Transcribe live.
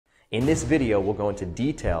In this video, we'll go into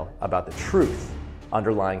detail about the truth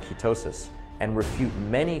underlying ketosis and refute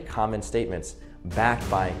many common statements backed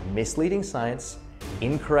by misleading science,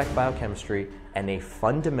 incorrect biochemistry, and a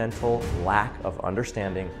fundamental lack of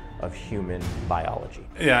understanding of human biology.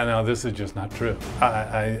 Yeah, no, this is just not true.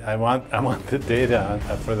 I want the data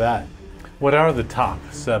for that. What are the top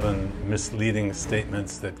 7 misleading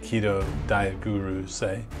statements that keto diet gurus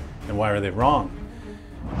say, and why are they wrong?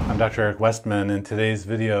 I'm Dr. Eric Westman, and today's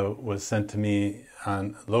video was sent to me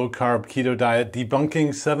on low-carb keto diet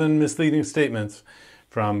debunking 7 misleading statements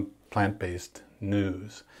from plant-based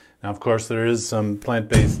news. Now, of course, there is some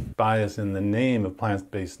plant-based bias in the name of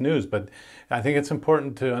plant-based news, but I think it's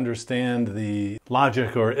important to understand the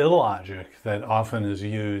logic or illogic that often is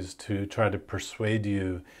used to try to persuade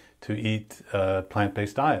you to eat a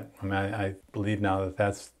plant-based diet. I mean, I believe now that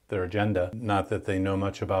that's their agenda. Not that they know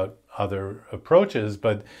much about other approaches,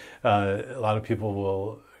 but a lot of people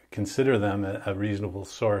will consider them a reasonable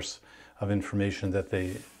source of information that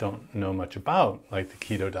they don't know much about, like the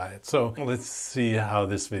keto diet. So let's see how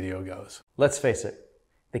this video goes. Let's face it,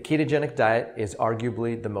 the ketogenic diet is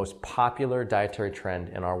arguably the most popular dietary trend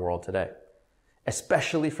in our world today,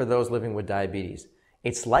 especially for those living with diabetes.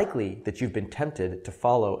 It's likely that you've been tempted to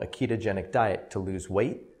follow a ketogenic diet to lose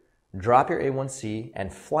weight, drop your A1C, and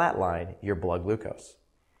flatline your blood glucose.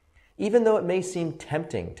 Even though it may seem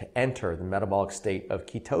tempting to enter the metabolic state of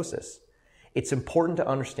ketosis, it's important to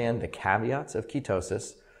understand the caveats of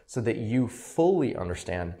ketosis so that you fully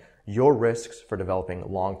understand your risks for developing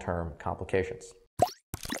long-term complications.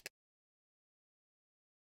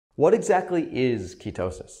 What exactly is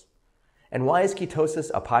ketosis? And why is ketosis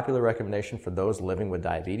a popular recommendation for those living with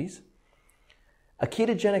diabetes? A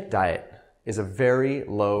ketogenic diet is a very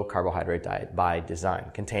low carbohydrate diet by design,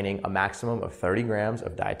 containing a maximum of 30 grams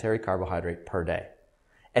of dietary carbohydrate per day.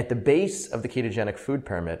 At the base of the ketogenic food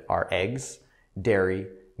pyramid are eggs, dairy,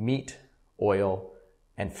 meat, oil,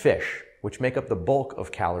 and fish, which make up the bulk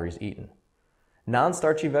of calories eaten.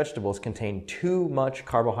 Non-starchy vegetables contain too much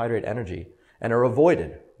carbohydrate energy and are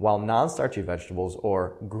avoided, while non-starchy vegetables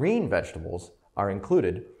or green vegetables are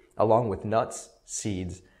included, along with nuts,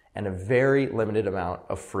 seeds, and a very limited amount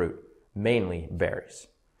of fruit, mainly berries.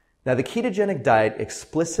 Now, the ketogenic diet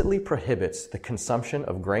explicitly prohibits the consumption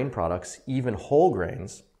of grain products, even whole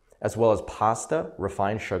grains, as well as pasta,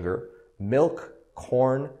 refined sugar, milk,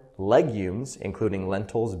 corn, legumes, including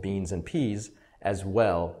lentils, beans, and peas, as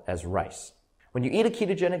well as rice. When you eat a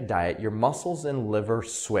ketogenic diet, your muscles and liver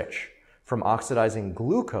switch from oxidizing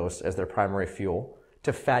glucose as their primary fuel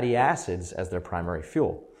to fatty acids as their primary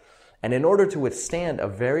fuel. And in order to withstand a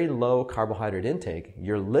very low carbohydrate intake,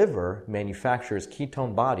 your liver manufactures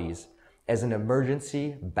ketone bodies as an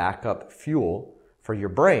emergency backup fuel for your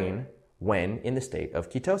brain when in the state of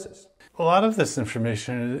ketosis. A lot of this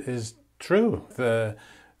information is true. The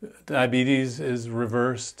diabetes is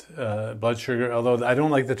reversed, blood sugar, although I don't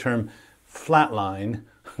like the term flatline,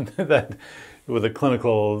 that with a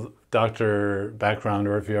clinical doctor background,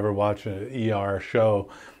 or if you ever watch an ER show,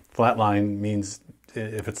 flatline means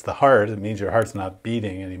if it's the heart, it means your heart's not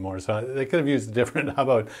beating anymore. So they could have used different, how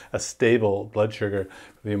about a stable blood sugar,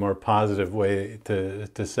 would be a more positive way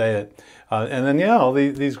to say it. And then, yeah, all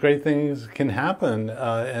these great things can happen,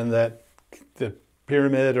 and that the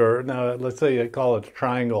pyramid, or no, let's say you call it a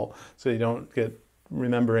triangle, so you don't get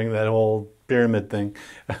remembering that whole pyramid thing.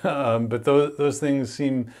 But those things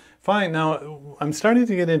seem fine. Now, I'm starting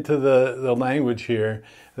to get into the language here.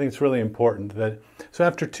 I think it's really important that, so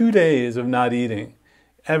after 2 days of not eating,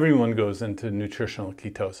 everyone goes into nutritional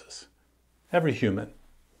ketosis. Every human,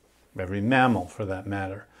 every mammal for that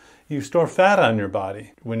matter. You store fat on your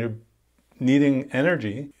body. When you're needing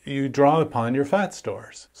energy, you draw upon your fat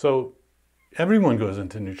stores. So everyone goes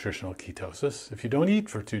into nutritional ketosis if you don't eat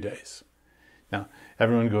for 2 days. Now,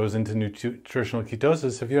 everyone goes into nutritional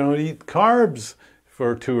ketosis if you don't eat carbs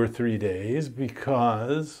for 2 or 3 days,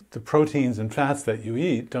 because the proteins and fats that you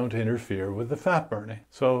eat don't interfere with the fat burning.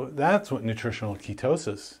 So that's what nutritional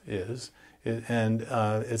ketosis is.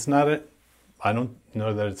 It's not I don't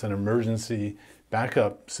know that it's an emergency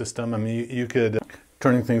backup system. I mean, you could,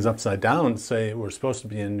 turning things upside down, say we're supposed to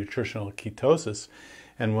be in nutritional ketosis,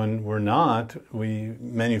 and when we're not, we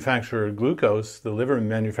manufacture glucose, the liver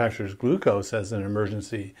manufactures glucose as an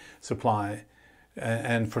emergency supply.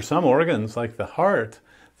 And for some organs, like the heart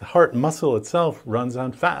muscle itself runs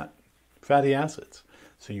on fatty acids.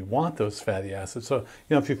 So you want those fatty acids. So,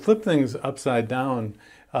 if you flip things upside down,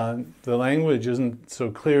 the language isn't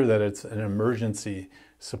so clear that it's an emergency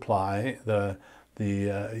supply.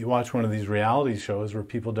 You watch one of these reality shows where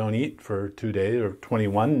people don't eat for 2 days or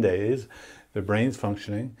 21 days, their brain's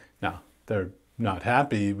functioning. Now, they're not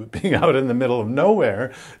happy being out in the middle of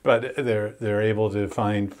nowhere, but they're able to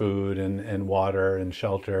find food and water and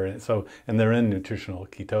shelter, and they're in nutritional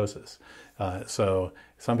ketosis. So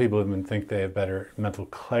some people even think they have better mental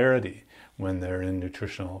clarity when they're in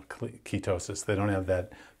nutritional ketosis. They don't have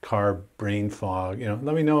that carb brain fog.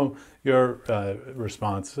 Let me know your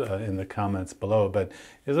response in the comments below. But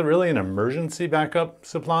is it really an emergency backup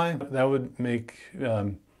supply? That would make,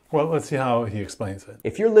 well, let's see how he explains it.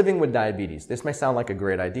 If you're living with diabetes, this may sound like a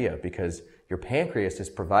great idea because your pancreas is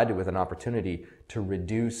provided with an opportunity to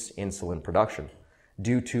reduce insulin production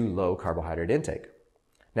due to low carbohydrate intake.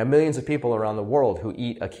 Now, millions of people around the world who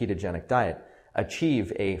eat a ketogenic diet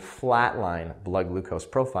achieve a flatline blood glucose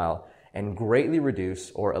profile and greatly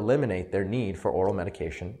reduce or eliminate their need for oral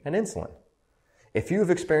medication and insulin. If you've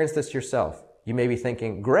experienced this yourself, you may be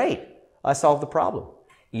thinking, great, I solved the problem.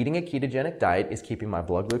 Eating a ketogenic diet is keeping my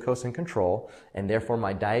blood glucose in control, and therefore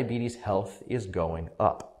my diabetes health is going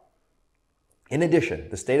up. In addition,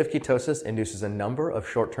 the state of ketosis induces a number of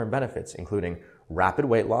short-term benefits, including rapid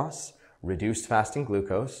weight loss, reduced fasting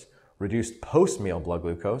glucose, reduced post-meal blood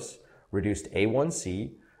glucose, reduced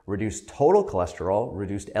A1C, reduced total cholesterol,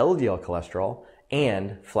 reduced LDL cholesterol,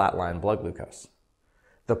 and flatline blood glucose.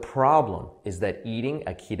 The problem is that eating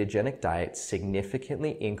a ketogenic diet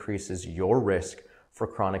significantly increases your risk for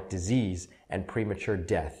chronic disease and premature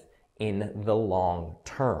death in the long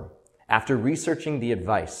term. After researching the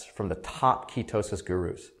advice from the top ketosis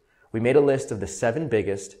gurus, we made a list of the 7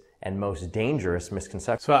 biggest and most dangerous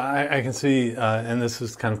misconceptions. So I can see, and this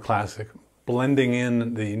is kind of classic, blending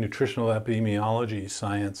in the nutritional epidemiology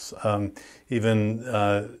science.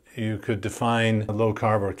 You could define a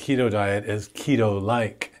low-carb or keto diet as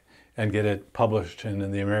keto-like and get it published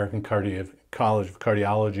in the American College of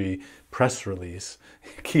Cardiology press release.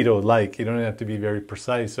 Keto-like. You don't have to be very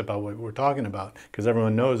precise about what we're talking about because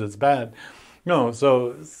everyone knows it's bad. No,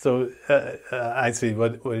 so I see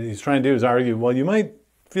what he's trying to do is argue, well, you might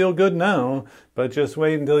feel good now, but just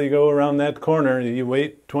wait until you go around that corner. You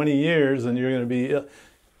wait 20 years and you're going to be ill.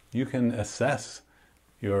 You can assess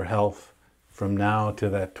your health from now to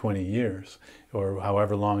that 20 years or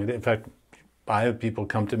however long. In fact, I have people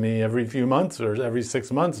come to me every few months or every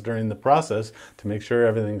 6 months during the process to make sure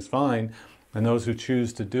everything's fine. And those who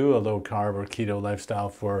choose to do a low-carb or keto lifestyle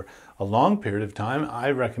for a long period of time,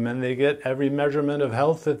 I recommend they get every measurement of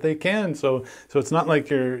health that they can. So it's not like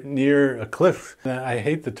you're near a cliff. I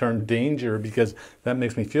hate the term danger because that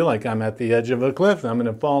makes me feel like I'm at the edge of a cliff and I'm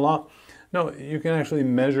going to fall off. No, you can actually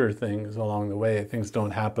measure things along the way. Things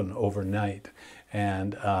don't happen overnight.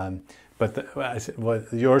 And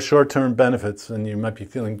but your short-term benefits, and you might be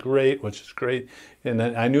feeling great, which is great. And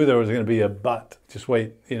I knew there was going to be a but. Just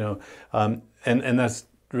wait, and that's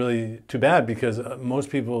really too bad because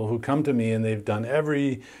most people who come to me and they've done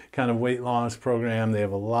every kind of weight loss program, they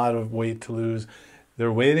have a lot of weight to lose.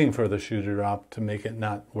 They're waiting for the shoe to drop to make it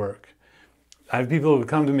not work. I have people who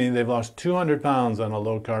come to me and they've lost 200 pounds on a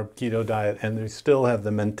low-carb keto diet, and they still have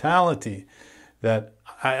the mentality that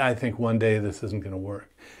I think one day this isn't going to work.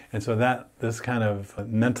 And so this kind of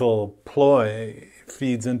mental ploy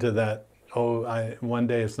feeds into that, one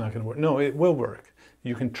day it's not going to work. No, it will work.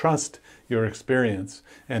 You can trust your experience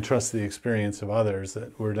and trust the experience of others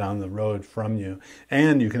that were down the road from you.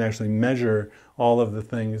 And you can actually measure all of the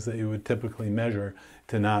things that you would typically measure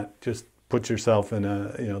to not just put yourself in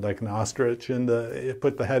like an ostrich and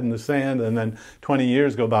put the head in the sand, and then 20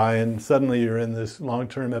 years go by and suddenly you're in this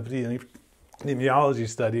long-term epidemiology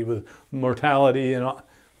study with mortality and all.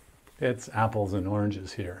 It's apples and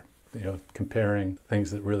oranges here, comparing things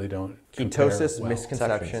that really don't Ketosis well.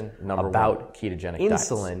 Misconception number about ketogenic diets.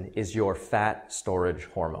 Insulin is your fat storage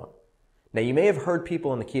hormone. Now, you may have heard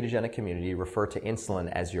people in the ketogenic community refer to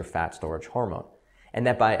insulin as your fat storage hormone, and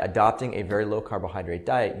that by adopting a very low carbohydrate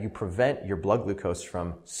diet, you prevent your blood glucose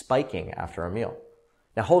from spiking after a meal.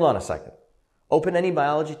 Now, hold on a second. Open any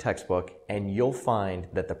biology textbook and you'll find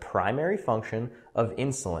that the primary function of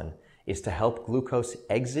insulin is to help glucose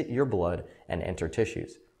exit your blood and enter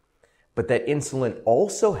tissues. But that insulin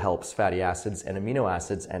also helps fatty acids and amino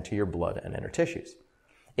acids enter your blood and enter tissues.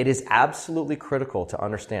 It is absolutely critical to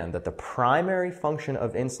understand that the primary function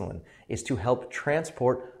of insulin is to help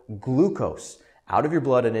transport glucose out of your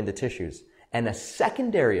blood and into tissues. And a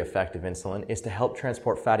secondary effect of insulin is to help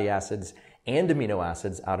transport fatty acids and amino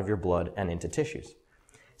acids out of your blood and into tissues.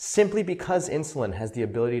 Simply because insulin has the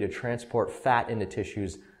ability to transport fat into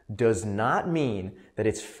tissues does not mean that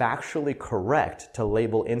it's factually correct to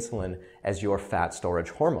label insulin as your fat storage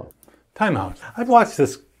hormone. Time out. I've watched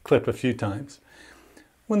this clip a few times.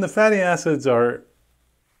 When the fatty acids are,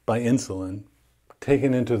 by insulin,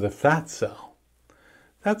 taken into the fat cell,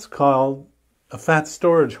 that's called a fat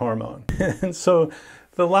storage hormone. And so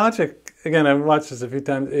the logic, again, I've watched this a few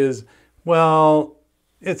times, is, well,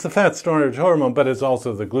 it's the fat storage hormone, but it's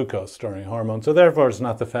also the glucose storing hormone. So therefore, it's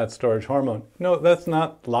not the fat storage hormone. No, that's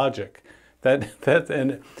not logic. And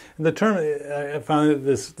the term, I found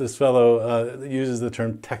that this fellow uses the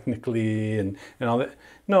term technically and all that.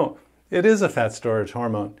 No, it is a fat storage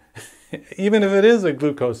hormone, even if it is a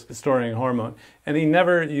glucose storing hormone. And he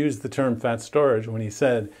never used the term fat storage when he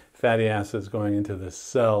said fatty acids going into the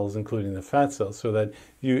cells, including the fat cells, so that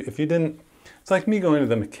if you didn't, it's like me going to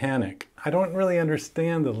the mechanic. I don't really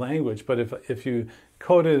understand the language, but if you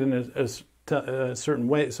code it in a certain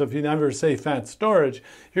way, so if you never say fat storage,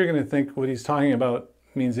 you're going to think what he's talking about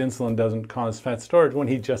means insulin doesn't cause fat storage when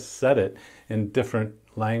he just said it in different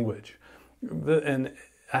language. And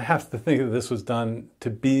I have to think that this was done to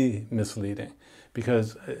be misleading,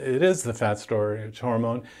 because it is the fat storage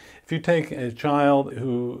hormone. If you take a child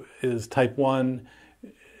who is type 1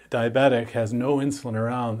 diabetic, has no insulin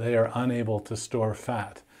around, they are unable to store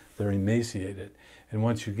fat. They're emaciated. And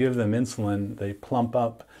once you give them insulin, they plump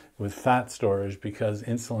up with fat storage because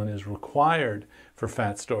insulin is required for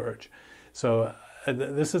fat storage. So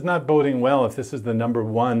this is not boding well if this is the number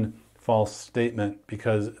one false statement,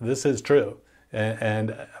 because this is true.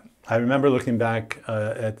 And I remember looking back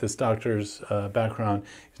at this doctor's background.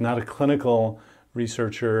 He's not a clinical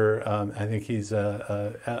researcher. I think he's an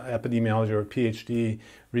epidemiologist or a PhD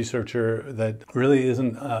researcher that really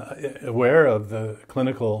isn't aware of the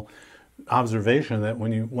clinical observation that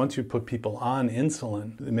once you put people on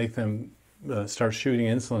insulin, make them start shooting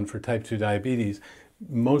insulin for type 2 diabetes,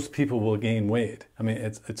 most people will gain weight. I mean,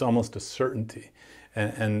 it's almost a certainty.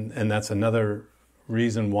 And that's another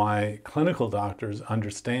reason why clinical doctors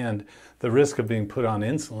understand the risk of being put on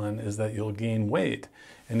insulin is that you'll gain weight.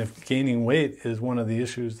 And if gaining weight is one of the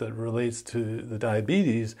issues that relates to the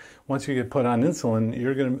diabetes, once you get put on insulin,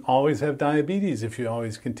 you're going to always have diabetes if you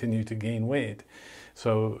always continue to gain weight.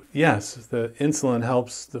 So yes, the insulin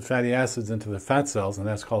helps the fatty acids into the fat cells, and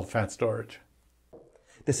that's called fat storage.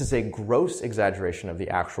 This is a gross exaggeration of the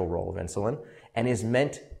actual role of insulin and is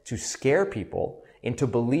meant to scare people into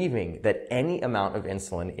believing that any amount of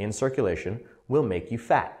insulin in circulation will make you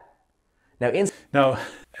fat. Now,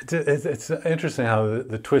 it's interesting how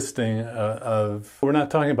the twisting of, we're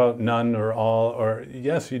not talking about none or all, or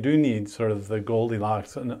yes, you do need sort of the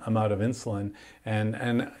Goldilocks amount of insulin,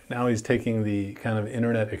 and now he's taking the kind of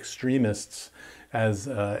internet extremists as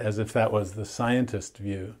if that was the scientist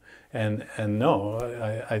view. And no,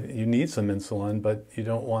 you need some insulin, but you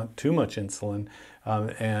don't want too much insulin,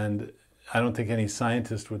 and I don't think any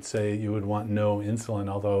scientist would say you would want no insulin,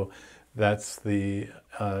 although that's the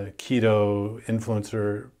keto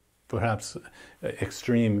influencer, perhaps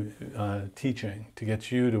extreme teaching to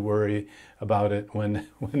get you to worry about it when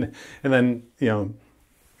and then,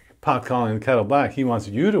 pot calling the kettle black, he wants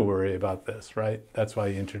you to worry about this, right? That's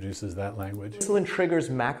why he introduces that language. Insulin triggers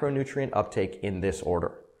macronutrient uptake in this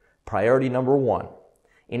order. Priority number 1,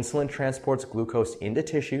 insulin transports glucose into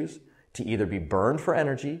tissues to either be burned for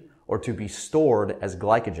energy or to be stored as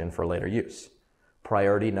glycogen for later use.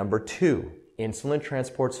 Priority number 2, insulin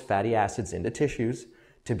transports fatty acids into tissues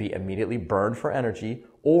to be immediately burned for energy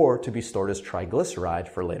or to be stored as triglyceride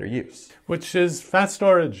for later use. Which is fat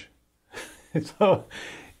storage. So,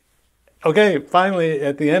 okay, finally,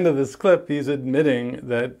 at the end of this clip, he's admitting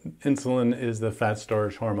that insulin is the fat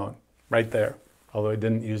storage hormone, right there. Although he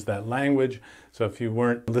didn't use that language. So if you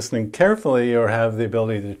weren't listening carefully or have the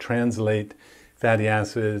ability to translate fatty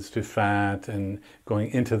acids to fat and going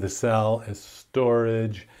into the cell as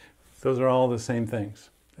storage, those are all the same things.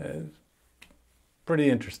 Pretty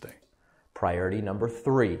interesting. Priority number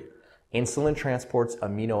 3, insulin transports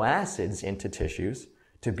amino acids into tissues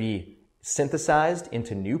to be synthesized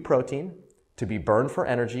into new protein, to be burned for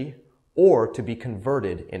energy, or to be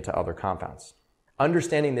converted into other compounds.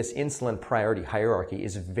 Understanding this insulin priority hierarchy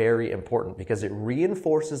is very important because it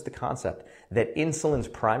reinforces the concept that insulin's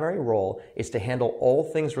primary role is to handle all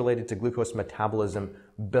things related to glucose metabolism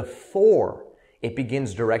before it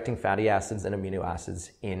begins directing fatty acids and amino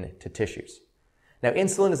acids into tissues. Now,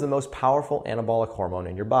 insulin is the most powerful anabolic hormone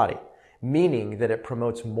in your body, meaning that it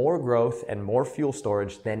promotes more growth and more fuel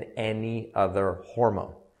storage than any other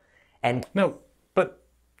hormone. And no, but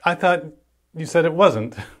I thought you said it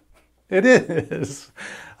wasn't. It is.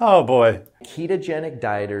 Oh boy. Ketogenic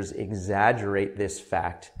dieters exaggerate this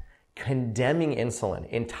fact, condemning insulin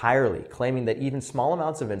entirely, claiming that even small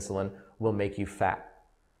amounts of insulin will make you fat.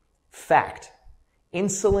 Fact.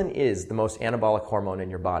 Insulin is the most anabolic hormone in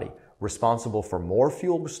your body, responsible for more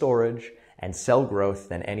fuel storage and cell growth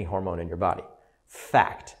than any hormone in your body.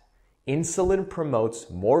 Fact. Insulin promotes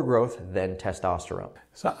more growth than testosterone.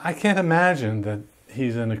 So I can't imagine that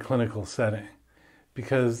he's in a clinical setting,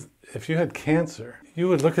 because if you had cancer, you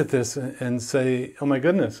would look at this and say, oh my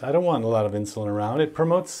goodness, I don't want a lot of insulin around. It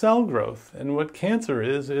promotes cell growth. And what cancer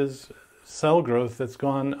is cell growth that's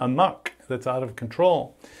gone amok, that's out of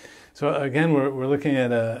control. So again, we're looking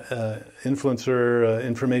at influencer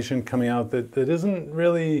information coming out that isn't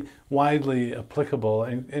really widely applicable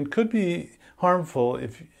and could be harmful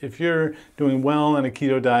if you're doing well on a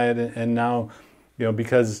keto diet and now,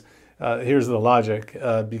 because here's the logic,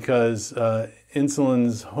 because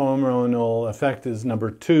insulin's hormonal effect is number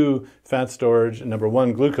 2, fat storage, and number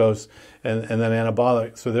 1, glucose, and then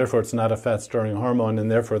anabolic. So therefore, it's not a fat-storing hormone, and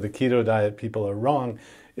therefore the keto diet people are wrong.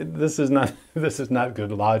 This is not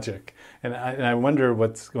good logic, and I wonder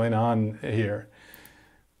what's going on here.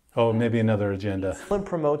 Oh, maybe another agenda. Insulin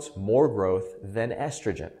promotes more growth than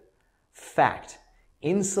estrogen. Fact: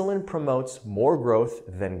 insulin promotes more growth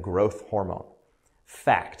than growth hormone.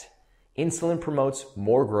 Fact: insulin promotes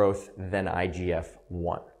more growth than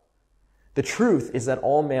IGF-1. The truth is that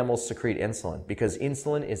all mammals secrete insulin because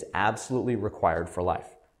insulin is absolutely required for life.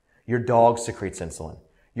 Your dog secretes insulin.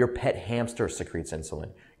 Your pet hamster secretes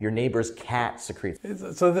insulin. Your neighbor's cat secretes.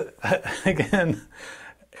 So again,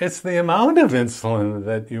 it's the amount of insulin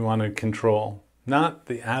that you want to control, not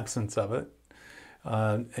the absence of it.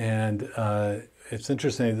 It's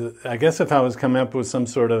interesting. I guess if I was coming up with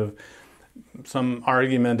some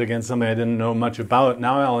argument against something I didn't know much about,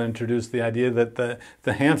 now I'll introduce the idea that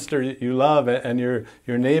the hamster you love and your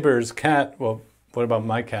neighbor's cat, well, what about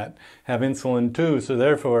my cat, have insulin too, so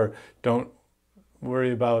therefore don't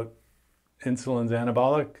worry about insulin's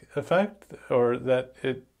anabolic effect or that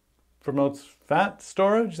it promotes fat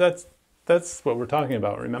storage. That's what we're talking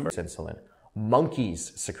about, remember? Insulin.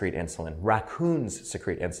 Monkeys secrete insulin. Raccoons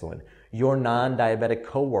secrete insulin. Your non-diabetic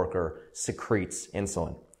coworker secretes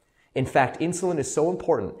insulin. In fact, insulin is so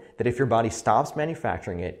important that if your body stops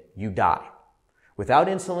manufacturing it, you die. Without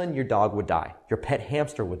insulin, your dog would die. Your pet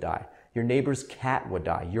hamster would die. Your neighbor's cat would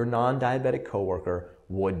die. Your non-diabetic coworker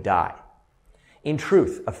would die. In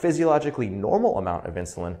truth, a physiologically normal amount of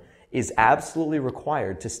insulin is absolutely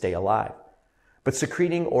required to stay alive. But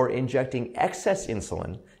secreting or injecting excess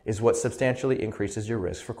insulin is what substantially increases your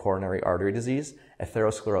risk for coronary artery disease,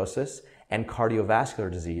 atherosclerosis, and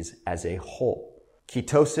cardiovascular disease as a whole.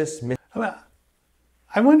 Ketosis.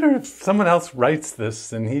 I wonder if someone else writes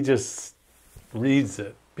this and he just reads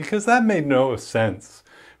it, because that made no sense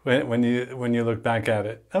when you look back at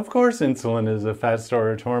it. Of course, insulin is a fat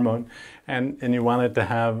storage hormone, and you want it to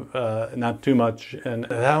have not too much. And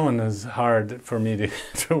that one is hard for me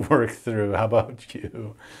to work through. How about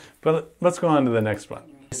you? But let's go on to the next one.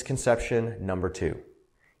 Misconception number 2.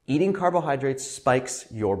 Eating carbohydrates spikes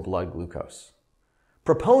your blood glucose.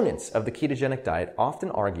 Proponents of the ketogenic diet often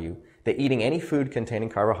argue that eating any food containing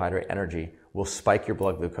carbohydrate energy will spike your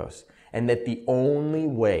blood glucose, and that the only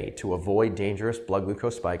way to avoid dangerous blood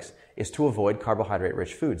glucose spikes is to avoid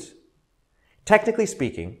carbohydrate-rich foods. Technically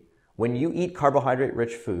speaking, when you eat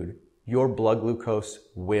carbohydrate-rich food, your blood glucose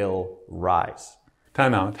will rise.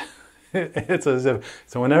 Time out. It's as if,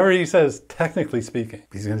 so whenever he says, technically speaking,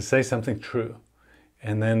 he's going to say something true,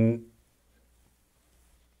 and then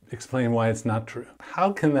explain why it's not true.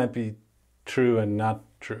 How can that be true and not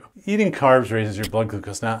true? Eating carbs raises your blood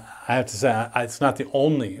glucose. Now, I have to say, it's not the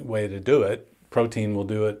only way to do it. Protein will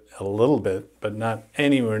do it a little bit, but not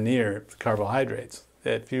anywhere near carbohydrates.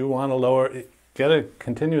 If you want to lower, get a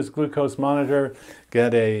continuous glucose monitor,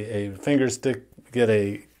 get a finger stick, get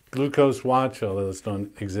a glucose watch, although those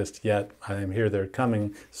don't exist yet. I'm here, they're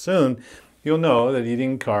coming soon. You'll know that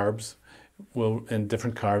eating carbs and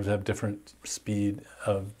different carbs have different speed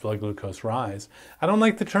of blood glucose rise. I don't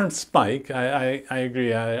like the term spike. I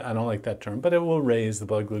agree, I don't like that term, but it will raise the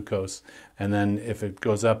blood glucose. And then if it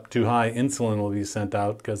goes up too high, insulin will be sent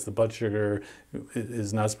out because the blood sugar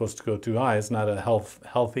is not supposed to go too high. It's not a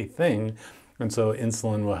healthy thing. And so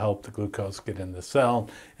insulin will help the glucose get in the cell.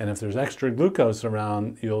 And if there's extra glucose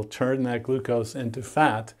around, you'll turn that glucose into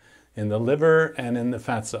fat in the liver and in the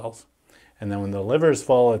fat cells. And then when the liver is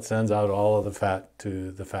full, it sends out all of the fat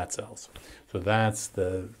to the fat cells. So that's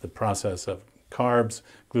the process of carbs,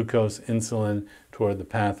 glucose, insulin toward the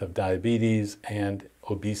path of diabetes and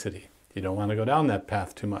obesity. You don't want to go down that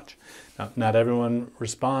path too much. Now, not everyone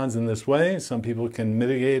responds in this way. Some people can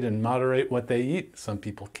mitigate and moderate what they eat. Some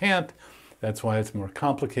people can't. That's why it's more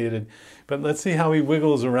complicated. But let's see how he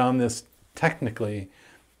wiggles around this. Technically,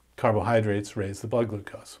 carbohydrates raise the blood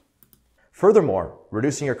glucose. Furthermore,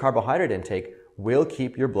 reducing your carbohydrate intake will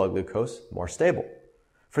keep your blood glucose more stable.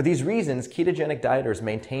 For these reasons, ketogenic dieters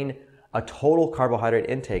maintain a total carbohydrate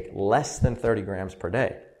intake less than 30 grams per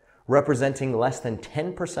day, representing less than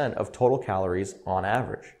 10% of total calories on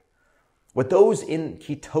average. What those in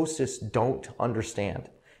ketosis don't understand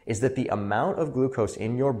is that the amount of glucose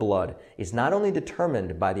in your blood is not only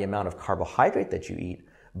determined by the amount of carbohydrate that you eat,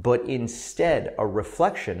 but instead a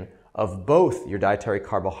reflection of both your dietary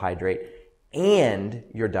carbohydrate and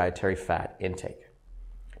your dietary fat intake.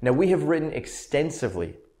 Now, we have written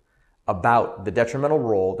extensively about the detrimental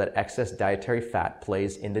role that excess dietary fat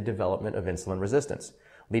plays in the development of insulin resistance,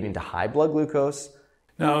 leading to high blood glucose.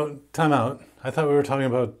 Now, time out. I thought we were talking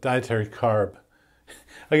about dietary carb.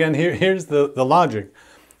 Again, here's the logic.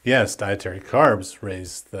 Yes, dietary carbs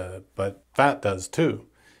but fat does too.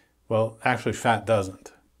 Well, actually fat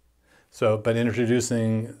doesn't. So, but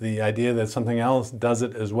introducing the idea that something else does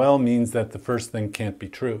it as well means that the first thing can't be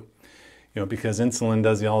true. Because insulin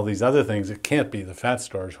does all these other things, it can't be the fat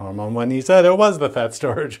storage hormone when he said it was the fat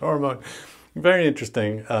storage hormone. Very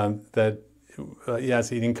interesting that,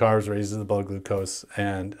 yes, eating carbs raises the blood glucose,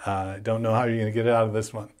 and I don't know how you're going to get it out of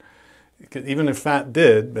this one. Even if fat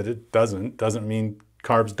did, but it doesn't mean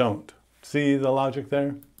carbs don't. See the logic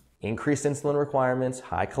there? Increased insulin requirements,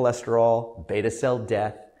 high cholesterol, beta cell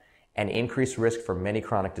death, and increased risk for many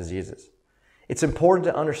chronic diseases. It's important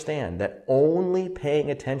to understand that only paying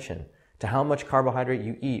attention to how much carbohydrate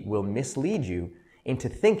you eat will mislead you into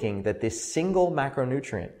thinking that this single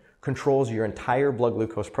macronutrient controls your entire blood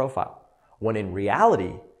glucose profile, when in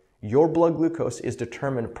reality, your blood glucose is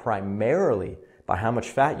determined primarily by how much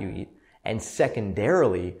fat you eat and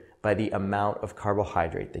secondarily by the amount of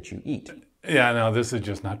carbohydrate that you eat. Yeah, no, this is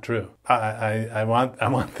just not true. I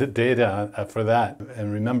want the data for that.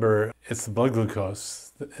 And remember, it's the blood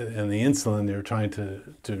glucose and the insulin you're trying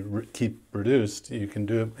to keep reduced. You can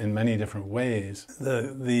do it in many different ways.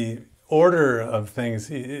 The order of things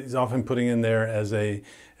is often putting in there as a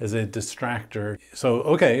distractor. So,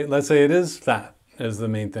 okay, let's say it is fat as the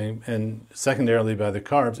main thing, and secondarily by the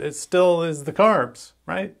carbs. It still is the carbs,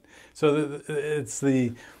 right? So it's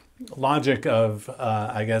the logic of,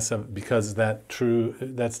 I guess, because that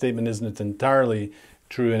statement isn't entirely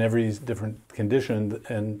true in every different condition,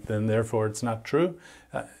 and then therefore it's not true.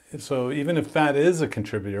 So even if fat is a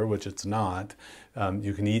contributor, which it's not,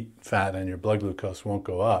 you can eat fat and your blood glucose won't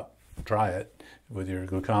go up. Try it with your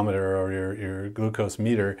glucometer or your glucose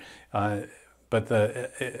meter. But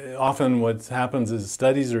often what happens is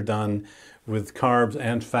studies are done with carbs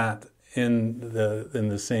and fat in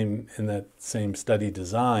that same study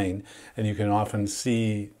design, and you can often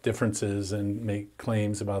see differences and make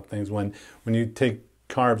claims about things when you take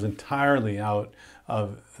carbs entirely out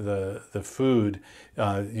of the food.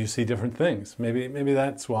 You see different things. Maybe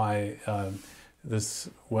that's why this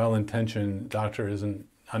well-intentioned doctor isn't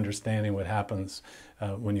understanding what happens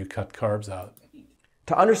when you cut carbs out.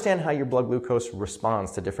 To understand how your blood glucose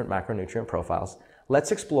responds to different macronutrient profiles,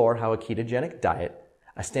 let's explore how a ketogenic diet,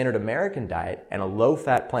 a standard American diet, and a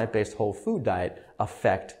low-fat plant-based whole food diet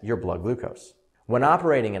affect your blood glucose. When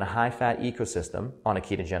operating in a high-fat ecosystem on a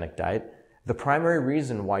ketogenic diet, the primary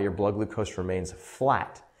reason why your blood glucose remains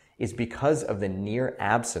flat is because of the near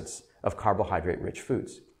absence of carbohydrate-rich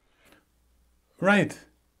foods. Right.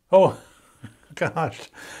 Oh, gosh.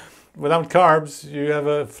 Without carbs, you have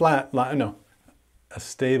a flat line. No, a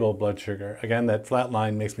stable blood sugar. Again, that flat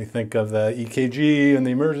line makes me think of the EKG in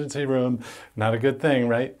the emergency room. Not a good thing,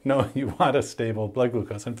 right? No, you want a stable blood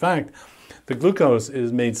glucose. In fact, the glucose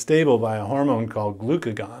is made stable by a hormone called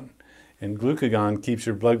glucagon. And glucagon keeps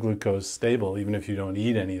your blood glucose stable even if you don't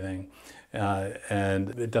eat anything. And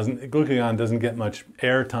glucagon doesn't get much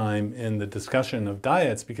airtime in the discussion of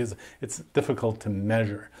diets because it's difficult to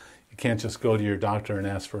measure. You can't just go to your doctor and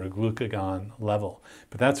ask for a glucagon level.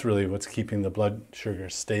 But that's really what's keeping the blood sugar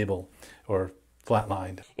stable or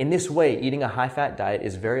flatlined. In this way, eating a high-fat diet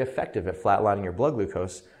is very effective at flatlining your blood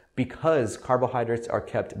glucose because carbohydrates are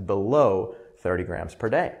kept below 30 grams per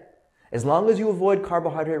day. As long as you avoid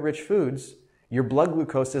carbohydrate-rich foods, your blood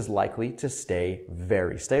glucose is likely to stay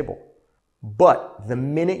very stable. But the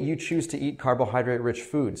minute you choose to eat carbohydrate-rich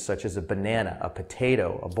foods, such as a banana, a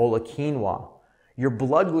potato, a bowl of quinoa, your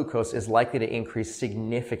blood glucose is likely to increase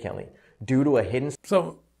significantly due to a hidden...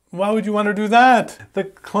 So why would you want to do that? The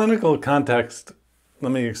clinical context,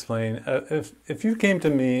 let me explain. If you came to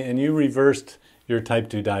me and you reversed your type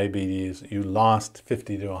 2 diabetes, you lost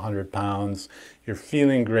 50 to 100 pounds, you're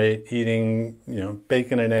feeling great, eating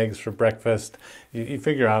bacon and eggs for breakfast, you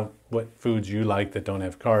figure out what foods you like that don't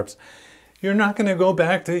have carbs, you're not going to go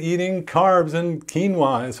back to eating carbs and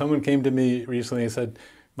quinoa. Someone came to me recently and said,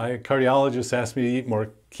 my cardiologist asked me to eat more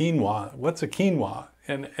quinoa. What's a quinoa?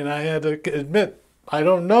 And I had to admit, I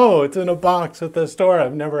don't know. It's in a box at the store.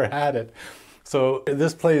 I've never had it. So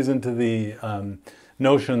this plays into the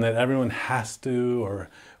notion that everyone has to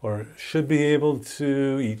or should be able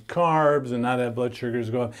to eat carbs and not have blood sugars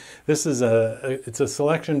go up. This is it's a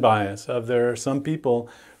selection bias of there are some people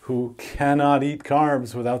who cannot eat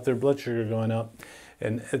carbs without their blood sugar going up.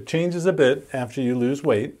 And it changes a bit after you lose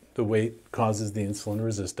weight. The weight causes the insulin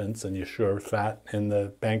resistance, and you store fat in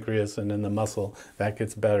the pancreas and in the muscle. That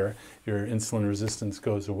gets better. Your insulin resistance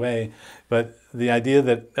goes away. But the idea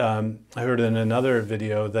that I heard in another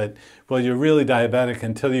video that, well, you're really diabetic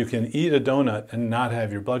until you can eat a donut and not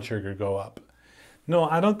have your blood sugar go up. No,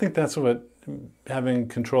 I don't think that's what having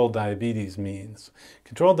controlled diabetes means.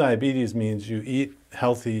 Controlled diabetes means you eat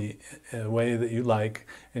healthy in a way that you like,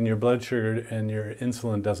 and your blood sugar and your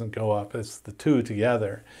insulin doesn't go up. It's the two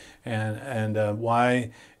together. And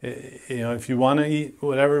why, if you want to eat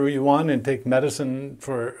whatever you want and take medicine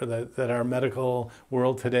for that our medical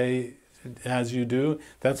world today has you do,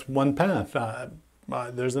 that's one path.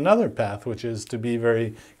 There's another path, which is to be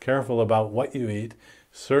very careful about what you eat.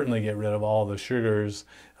 Certainly get rid of all the sugars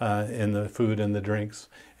in the food and the drinks.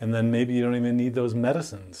 And then maybe you don't even need those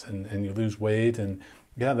medicines and you lose weight. And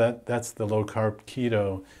yeah, that's the low-carb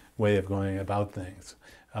keto way of going about things.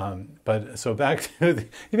 But so back to,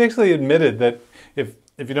 you've actually admitted that if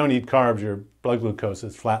you don't eat carbs, your blood glucose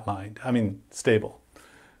is flatlined. I mean, stable.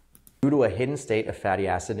 Due to a hidden state of fatty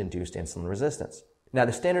acid-induced insulin resistance. Now,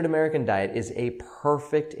 the standard American diet is a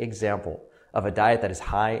perfect example of a diet that is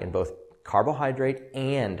high in both carbohydrate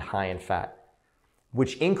and high in fat,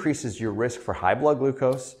 which increases your risk for high blood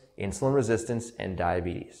glucose, insulin resistance, and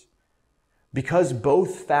diabetes. Because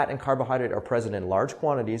both fat and carbohydrate are present in large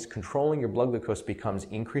quantities, controlling your blood glucose becomes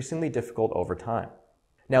increasingly difficult over time.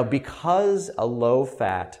 Now, because a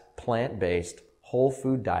low-fat, plant-based, whole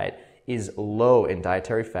food diet is low in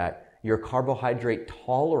dietary fat, your carbohydrate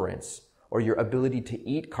tolerance or your ability to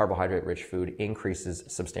eat carbohydrate-rich food increases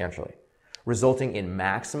substantially, resulting in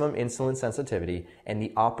maximum insulin sensitivity and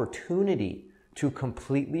the opportunity to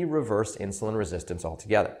completely reverse insulin resistance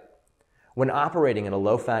altogether. When operating in a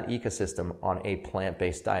low-fat ecosystem on a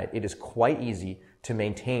plant-based diet, it is quite easy to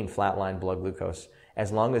maintain flatline blood glucose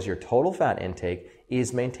as long as your total fat intake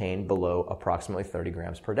is maintained below approximately 30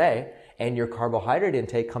 grams per day, and your carbohydrate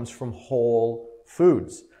intake comes from whole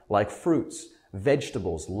foods like fruits,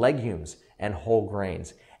 vegetables, legumes, and whole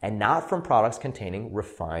grains, and not from products containing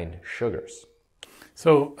refined sugars.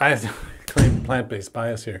 So I claim plant-based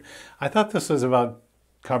bias here. I thought this was about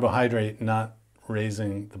carbohydrate not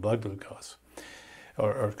raising the blood glucose.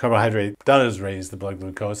 Or carbohydrate does raise the blood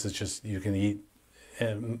glucose, it's just you can eat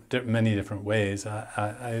many different ways.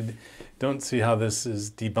 I don't see how this is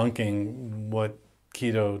debunking what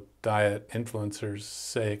keto diet influencers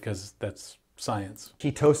say, because that's science.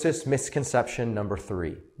 Ketosis misconception number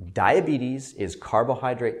 3. Diabetes is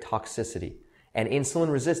carbohydrate toxicity, and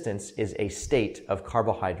insulin resistance is a state of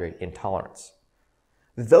carbohydrate intolerance.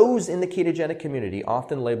 Those in the ketogenic community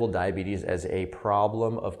often label diabetes as a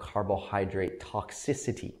problem of carbohydrate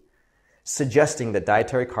toxicity, suggesting that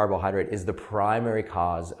dietary carbohydrate is the primary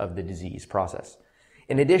cause of the disease process.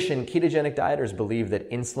 In addition, ketogenic dieters believe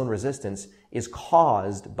that insulin resistance is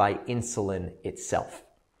caused by insulin itself,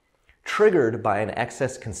 triggered by an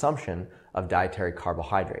excess consumption of dietary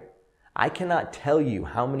carbohydrate. I cannot tell you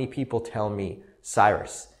how many people tell me,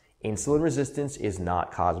 Cyrus, insulin resistance is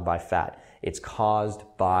not caused by fat. It's caused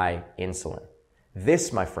by insulin.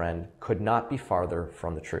 This, my friend, could not be farther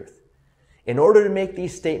from the truth. In order to make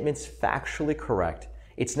these statements factually correct,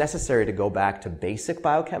 it's necessary to go back to basic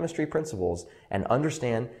biochemistry principles and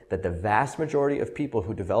understand that the vast majority of people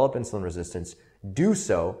who develop insulin resistance do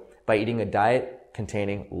so by eating a diet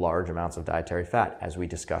containing large amounts of dietary fat, as we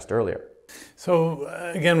discussed earlier. So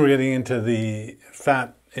again, we're getting into the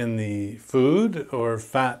fat in the food or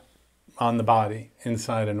fat on the body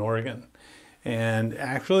inside an organ. And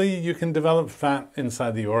actually, you can develop fat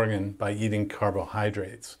inside the organ by eating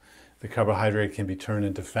carbohydrates. The carbohydrate can be turned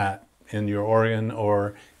into fat in your organ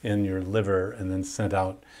or in your liver and then sent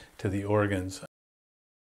out to the organs.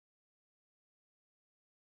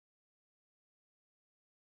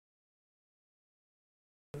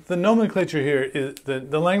 The nomenclature here is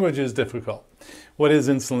the language is difficult. What is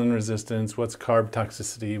insulin resistance? What's carb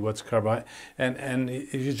toxicity? What's carbohydrate? And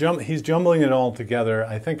he's jumbling it all together,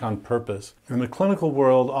 I think, on purpose. In the clinical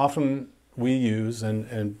world, often we use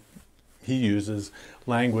and he uses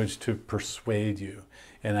language to persuade you.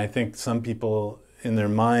 And I think some people in their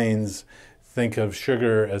minds think of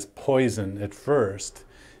sugar as poison at first,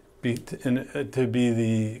 to be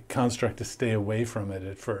the construct to stay away from it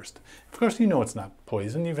at first. Of course, you know it's not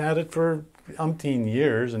poison. You've had it for umpteen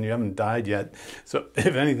years and you haven't died yet. So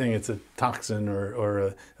if anything, it's a toxin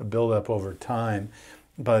or a buildup over time.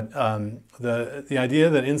 But the idea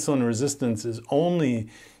that insulin resistance is only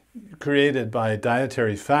created by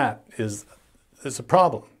dietary fat is a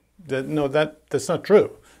problem. That's not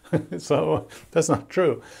true. So that's not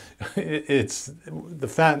true. It's the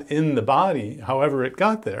fat in the body, however it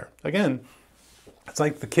got there. Again, it's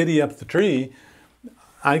like the kitty up the tree.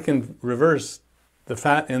 I can reverse the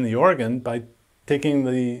fat in the organ by taking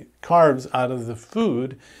the carbs out of the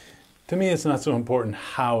food. To me, it's not so important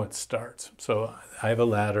how it starts. So I have a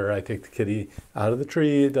ladder. I take the kitty out of the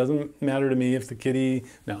tree. It doesn't matter to me if the kitty,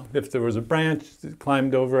 if there was a branch that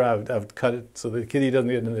climbed over, I would cut it so the kitty doesn't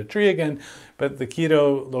get into the tree again. But the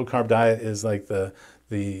keto low-carb diet is like the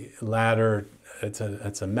ladder. It's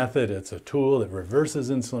a method. It's a tool that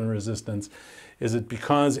reverses insulin resistance. Is it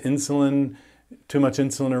because too much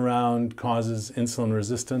insulin around causes insulin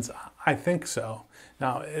resistance? I think so.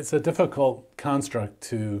 Now, it's a difficult construct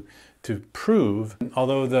to prove,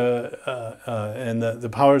 although the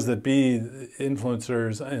powers that be,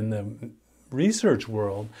 influencers in the research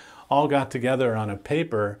world, all got together on a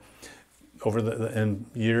paper over the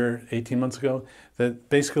year, 18 months ago, that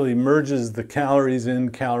basically merges the calories in,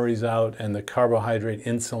 calories out, and the carbohydrate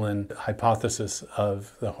insulin hypothesis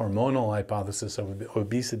of the hormonal hypothesis of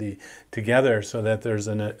obesity together, so that there's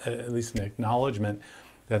at least an acknowledgement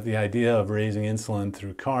that the idea of raising insulin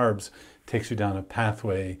through carbs takes you down a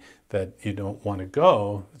pathway that you don't want to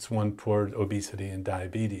go. It's one toward obesity and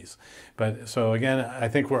diabetes. But so again, I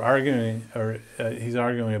think we're arguing, or he's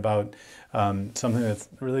arguing about something that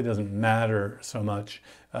really doesn't matter so much.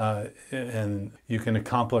 And you can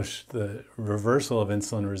accomplish the reversal of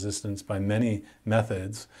insulin resistance by many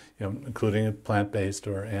methods, including a plant-based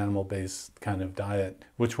or animal-based kind of diet.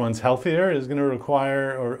 Which one's healthier is going to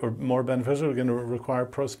require, or more beneficial, is going to require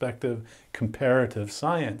prospective comparative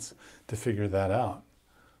science to figure that out.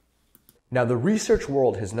 Now, the research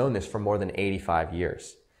world has known this for more than 85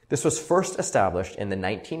 years. This was first established in the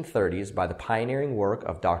 1930s by the pioneering work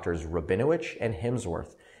of Drs. Rabinowitz and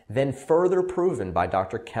Himsworth, then further proven by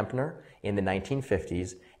Dr. Kempner in the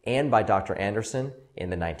 1950s and by Dr. Anderson in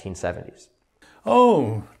the 1970s.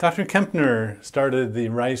 Oh, Dr. Kempner started the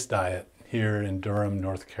rice diet here in Durham,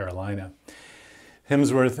 North Carolina.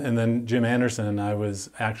 Himsworth and then Jim Anderson, I was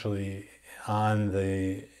actually on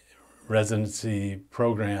the residency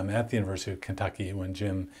program at the University of Kentucky when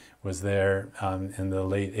Jim was there in the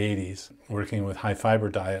late 80s, working with high fiber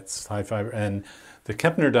diets, and the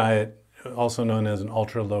Kempner diet, also known as an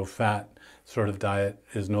ultra low fat sort of diet,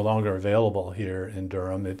 is no longer available here in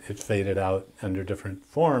Durham. It faded out under different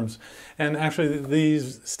forms. And actually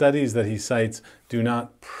these studies that he cites do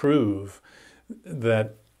not prove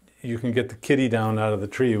that you can get the kitty down out of the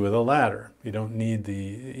tree with a ladder. You don't need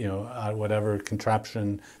the, whatever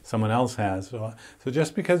contraption someone else has. So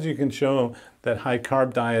just because you can show that high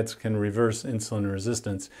carb diets can reverse insulin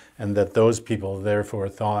resistance and that those people therefore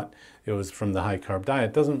thought it was from the high carb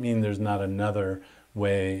diet doesn't mean there's not another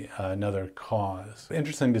way, another cause.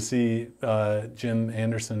 Interesting to see Jim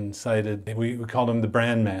Anderson cited, we called him the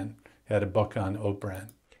brand man. He had a book on oat bran.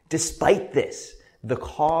 Despite this, the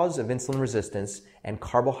cause of insulin resistance and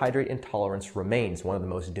carbohydrate intolerance remains one of the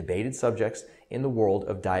most debated subjects in the world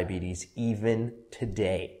of diabetes even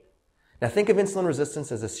today. Now think of insulin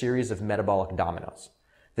resistance as a series of metabolic dominoes.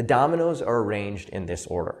 The dominoes are arranged in this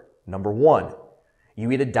order. Number 1,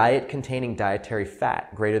 you eat a diet containing dietary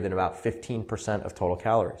fat greater than about 15% of total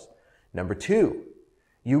calories. Number 2,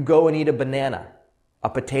 you go and eat a banana, a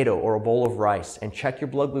potato, or a bowl of rice and check your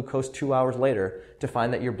blood glucose 2 hours later to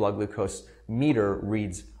find that your blood glucose meter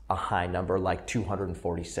reads a high number like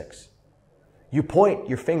 246. You point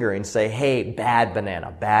your finger and say, hey, bad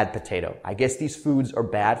banana, bad potato. I guess these foods are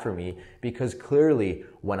bad for me because clearly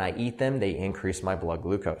when I eat them, they increase my blood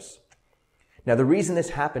glucose. Now, the reason this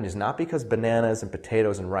happened is not because bananas and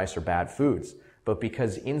potatoes and rice are bad foods, but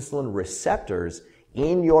because insulin receptors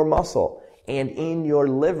in your muscle and in your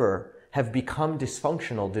liver have become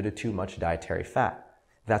dysfunctional due to too much dietary fat.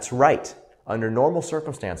 That's right. Under normal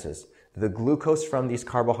circumstances, the glucose from these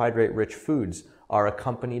carbohydrate-rich foods are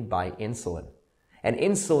accompanied by insulin. And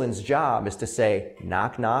insulin's job is to say,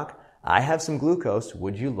 knock, knock, I have some glucose,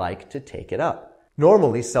 would you like to take it up?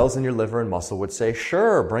 Normally, cells in your liver and muscle would say,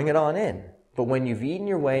 sure, bring it on in. But when you've eaten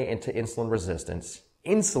your way into insulin resistance,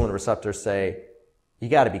 insulin receptors say, you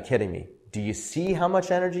gotta be kidding me. Do you see how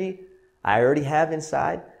much energy I already have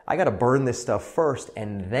inside? I gotta burn this stuff first,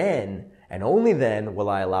 and then, and only then, will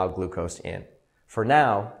I allow glucose in. For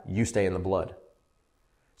now, you stay in the blood.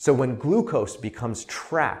 So when glucose becomes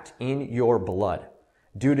trapped in your blood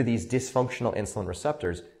due to these dysfunctional insulin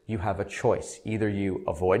receptors, you have a choice. Either you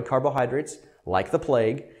avoid carbohydrates like the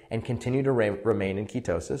plague and continue to remain in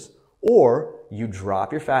ketosis, or you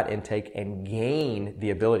drop your fat intake and gain the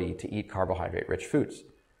ability to eat carbohydrate-rich foods.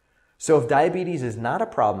 So if diabetes is not a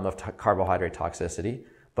problem of carbohydrate toxicity,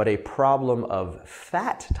 but a problem of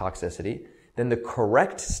fat toxicity, then the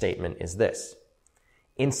correct statement is this: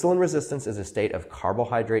 insulin resistance is a state of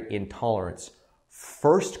carbohydrate intolerance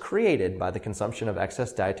first created by the consumption of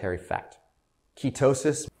excess dietary fat.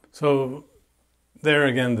 Ketosis. So there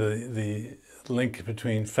again, the link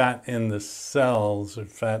between fat in the cells or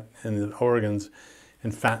fat in the organs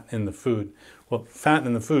and fat in the food. Well, fat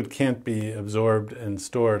in the food can't be absorbed and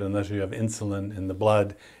stored unless you have insulin in the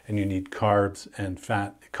blood, and you need carbs and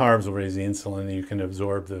fat. Carbs will raise the insulin, and you can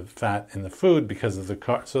absorb the fat in the food because of the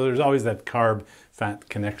carb. So there's always that carb-fat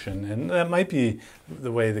connection, and that might be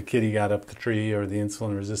the way the kitty got up the tree or the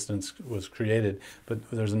insulin resistance was created. But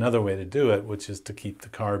there's another way to do it, which is to keep the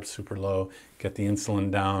carbs super low, get the insulin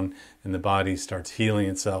down, and the body starts healing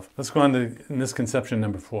itself. Let's go on to misconception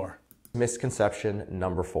number 4. Misconception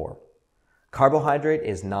number 4. Carbohydrate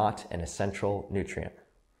is not an essential nutrient.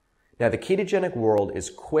 Now, the ketogenic world is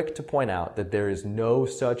quick to point out that there is no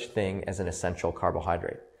such thing as an essential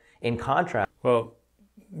carbohydrate. In contrast, well,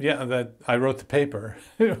 yeah, that I wrote the paper,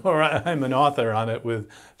 or I'm an author on it with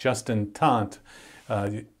Justin Tondt,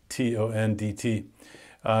 T-O-N-D-T.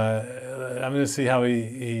 I'm going to see how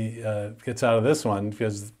he gets out of this one,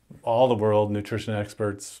 because all the world nutrition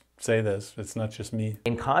experts say this. It's not just me.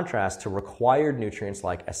 In contrast to required nutrients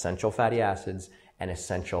like essential fatty acids and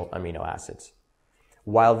essential amino acids.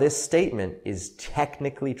 While this statement is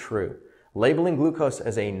technically true, labeling glucose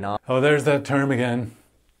as a Oh, there's that term again.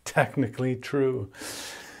 Technically true.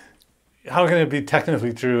 How can it be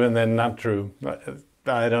technically true and then not true?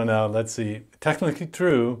 I don't know. Let's see. Technically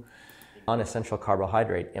true. Non-essential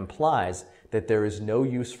carbohydrate implies that there is no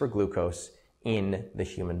use for glucose in the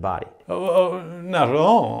human body. Oh, not at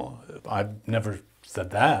all. I've never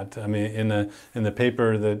said that. I mean, in the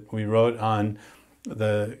paper that we wrote on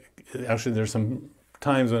actually there's some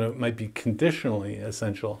times when it might be conditionally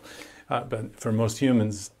essential, but for most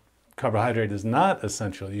humans, carbohydrate is not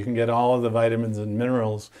essential. You can get all of the vitamins and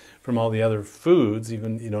minerals from all the other foods,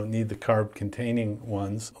 even you don't need the carb-containing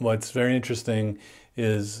ones. What's very interesting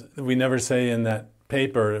is we never say in that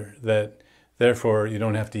paper that therefore you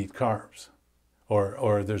don't have to eat carbs.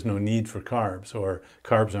 Or there's no need for carbs, or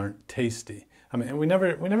carbs aren't tasty. I mean, we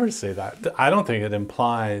never say that. I don't think it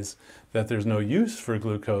implies that there's no use for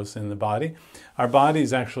glucose in the body. Our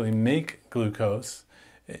bodies actually make glucose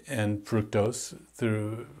and fructose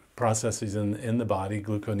through processes in the body.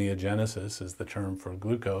 Gluconeogenesis is the term for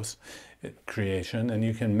glucose creation, and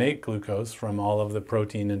you can make glucose from all of the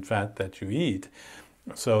protein and fat that you eat.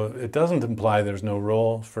 So it doesn't imply there's no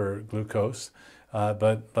role for glucose.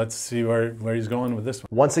 But let's see where he's going with this one.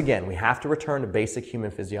 Once again, we have to return to basic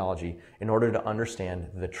human physiology in order to understand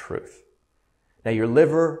the truth. Now, your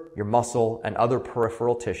liver, your muscle, and other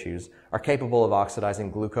peripheral tissues are capable of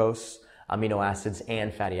oxidizing glucose, amino acids,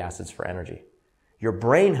 and fatty acids for energy. Your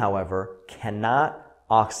brain, however, cannot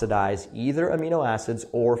oxidize either amino acids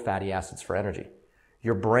or fatty acids for energy.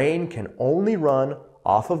 Your brain can only run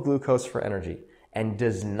off of glucose for energy and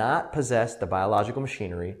does not possess the biological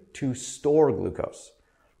machinery to store glucose.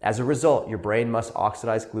 As a result, your brain must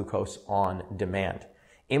oxidize glucose on demand.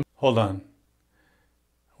 Hold on.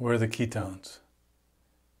 Where are the ketones?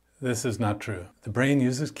 This is not true. The brain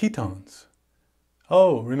uses ketones.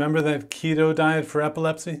 Oh, remember that keto diet for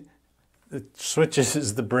epilepsy? It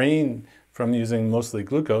switches the brain from using mostly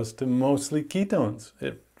glucose to mostly ketones.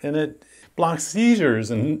 And it blocks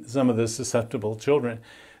seizures in some of the susceptible children.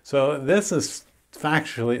 So this is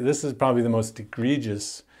factually, this is probably the most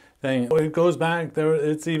egregious thing. It goes back,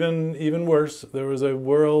 it's even worse. There was a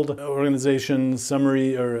World Organization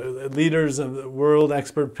summary, or leaders of the World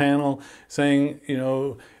Expert Panel saying, you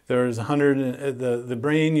know, there's the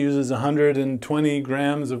brain uses 120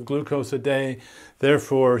 grams of glucose a day,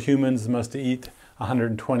 therefore humans must eat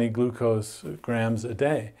 120 glucose grams a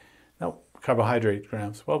day. Now, carbohydrate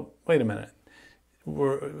grams. Well, wait a minute.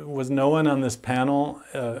 Was no one on this panel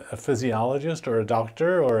a physiologist or a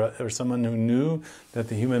doctor or someone who knew that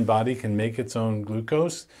the human body can make its own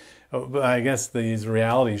glucose? But I guess these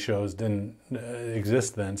reality shows didn't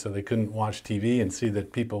exist then, so they couldn't watch TV and see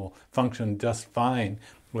that people function just fine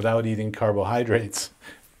without eating carbohydrates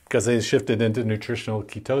because they shifted into nutritional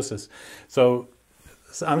ketosis. So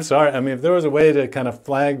I'm sorry, I mean, if there was a way to kind of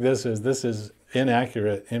flag this as this is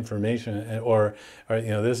inaccurate information, or you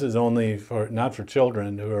know, this is only for not for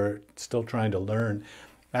children who are still trying to learn,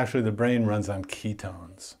 Actually, the brain runs on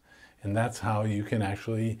ketones. And that's how you can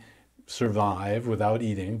actually survive without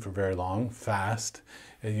eating for very long, fast.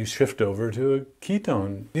 You shift over to a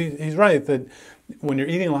ketone. He's right that when you're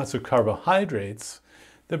eating lots of carbohydrates,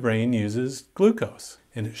 the brain uses glucose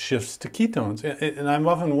and it shifts to ketones. And I've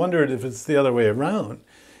often wondered if it's the other way around.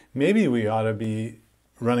 Maybe we ought to be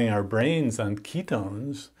running our brains on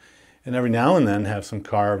ketones and every now and then have some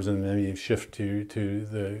carbs and maybe shift to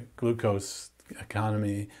the glucose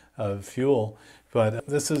economy of fuel. But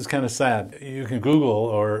this is kind of sad. You can Google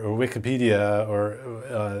or Wikipedia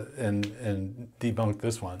and debunk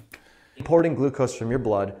this one. Importing glucose from your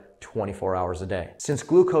blood 24 hours a day. Since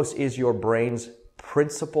glucose is your brain's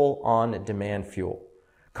principal on-demand fuel,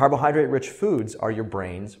 carbohydrate-rich foods are your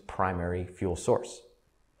brain's primary fuel source.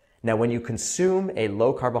 Now, when you consume a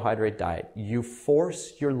low-carbohydrate diet, you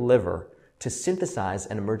force your liver to synthesize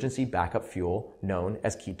an emergency backup fuel known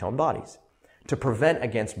as ketone bodies to prevent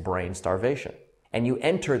against brain starvation. And you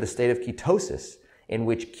enter the state of ketosis in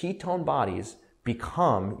which ketone bodies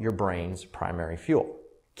become your brain's primary fuel.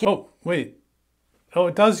 Oh, wait. Oh,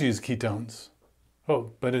 it does use ketones.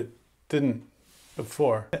 Oh, but it didn't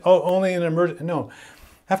before. Oh, only in emergency. No.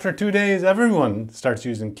 After 2 days, everyone starts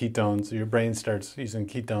using ketones. Your brain starts using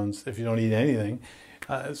ketones if you don't eat anything.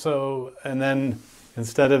 And then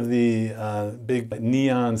instead of the big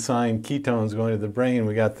neon sign ketones going to the brain,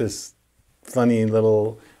 we got this funny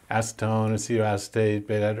little acetone, acetoacetate,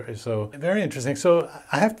 beta. So very interesting. So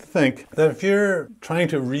I have to think that if you're trying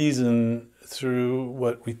to reason through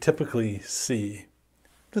what we typically see,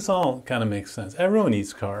 this all kind of makes sense. Everyone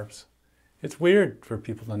eats carbs. It's weird for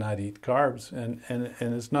people to not eat carbs, and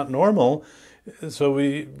it's not normal. So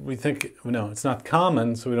we think, no, it's not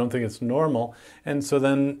common, so we don't think it's normal. And so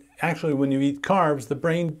then actually when you eat carbs, the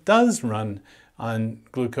brain does run on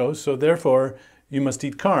glucose. So therefore you must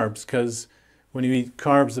eat carbs, because when you eat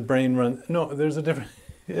carbs, the brain runs. No, there's a different.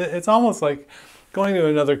 It's almost like going to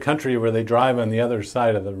another country where they drive on the other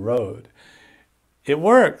side of the road. It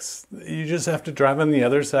works. You just have to drive on the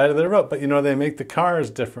other side of the road. But you know, they make the cars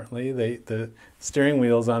differently. The steering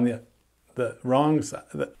wheel's on the wrong side.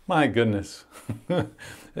 My goodness.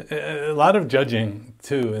 A lot of judging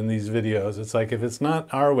too in these videos. It's like if it's not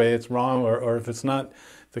our way, it's wrong, or if it's not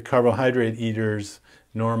the carbohydrate eaters'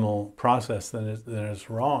 normal process, then it's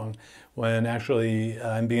wrong. When actually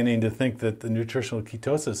I'm beginning to think that the nutritional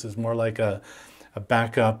ketosis is more like a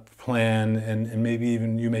backup plan, and maybe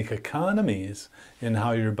even you make economies in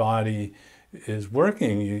how your body is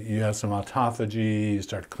working. You have some autophagy, you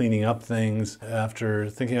start cleaning up things. After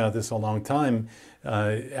thinking about this a long time,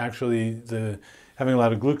 actually having a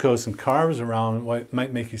lot of glucose and carbs around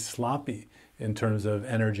might make you sloppy in terms of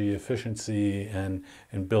energy efficiency and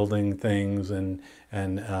building things and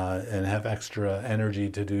have extra energy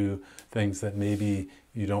to do things that maybe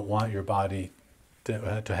you don't want your body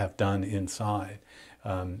to have done inside.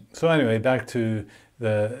 So anyway, back to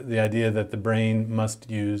the idea that the brain must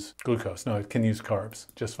use glucose. No, it can use carbs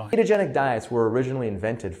just fine. Ketogenic diets were originally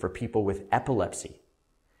invented for people with epilepsy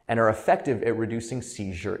and are effective at reducing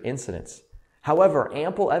seizure incidence. However,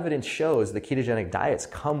 ample evidence shows the ketogenic diets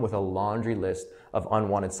come with a laundry list of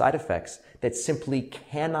unwanted side effects that simply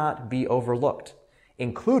cannot be overlooked,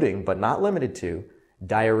 including, but not limited to,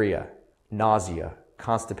 diarrhea, nausea,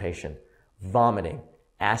 constipation, vomiting,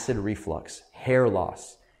 acid reflux, hair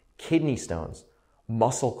loss, kidney stones,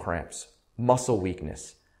 muscle cramps, muscle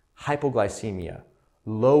weakness, hypoglycemia,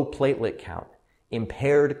 low platelet count,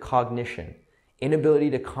 impaired cognition,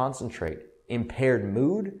 inability to concentrate, impaired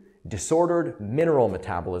mood, disordered mineral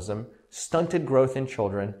metabolism, stunted growth in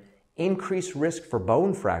children, increased risk for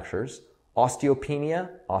bone fractures, osteopenia,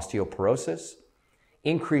 osteoporosis,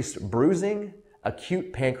 increased bruising,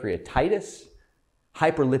 acute pancreatitis,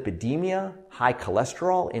 hyperlipidemia, high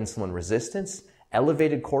cholesterol, insulin resistance,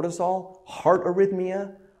 elevated cortisol, heart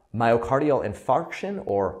arrhythmia, myocardial infarction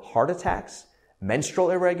or heart attacks,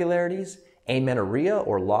 menstrual irregularities, amenorrhea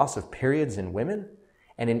or loss of periods in women,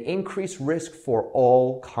 and an increased risk for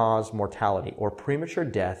all-cause mortality or premature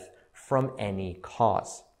death from any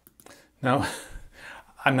cause. Now,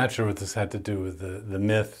 I'm not sure what this had to do with the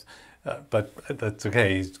myth, but that's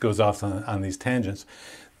okay. He goes off on these tangents.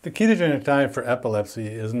 The ketogenic diet for epilepsy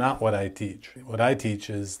is not what I teach. What I teach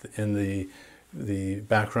is in the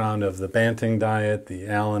background of the Banting diet, the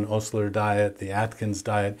Alan Osler diet, the Atkins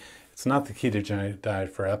diet. It's not the ketogenic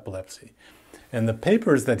diet for epilepsy. And the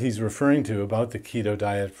papers that he's referring to about the keto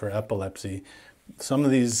diet for epilepsy, some of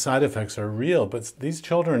these side effects are real, but these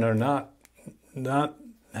children are not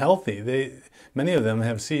healthy. Many of them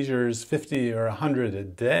have seizures 50 or 100 a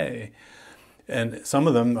day. And some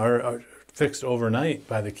of them are fixed overnight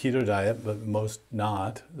by the keto diet, but most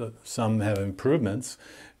not. Some have improvements,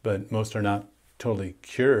 but most are not totally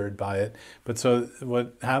cured by it. But so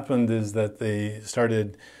what happened is that they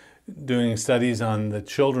started doing studies on the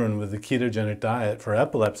children with the ketogenic diet for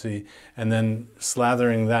epilepsy, and then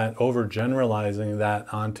slathering that, overgeneralizing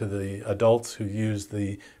that onto the adults who used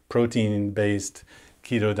the protein-based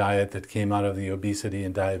keto diet that came out of the obesity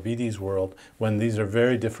and diabetes world, when these are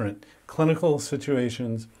very different clinical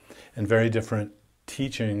situations and very different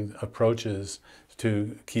teaching approaches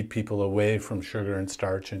to keep people away from sugar and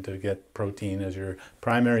starch and to get protein as your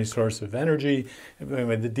primary source of energy.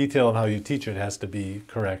 Anyway, the detail of how you teach it has to be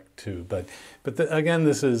correct too. But again,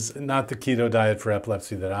 this is not the keto diet for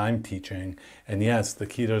epilepsy that I'm teaching. And yes, the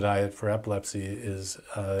keto diet for epilepsy is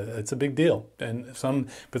it's a big deal. And some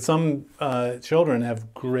children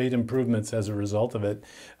have great improvements as a result of it.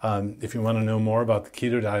 If you want to know more about the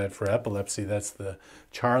keto diet for epilepsy, that's the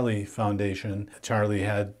Charlie Foundation. Charlie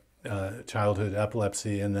had childhood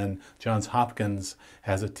epilepsy, and then Johns Hopkins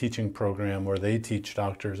has a teaching program where they teach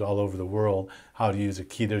doctors all over the world how to use a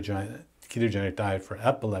ketogenic diet for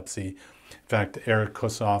epilepsy. In fact, Eric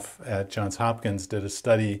Kosoff at Johns Hopkins did a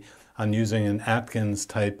study on using an Atkins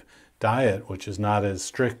type diet, which is not as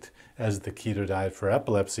strict as the keto diet for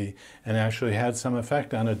epilepsy, and actually had some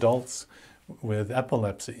effect on adults with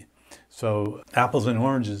epilepsy. So apples and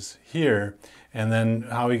oranges here. And then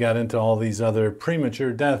how we got into all these other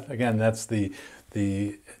premature death, again, that's the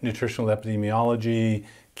nutritional epidemiology,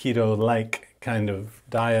 keto-like kind of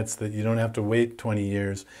diets that you don't have to wait 20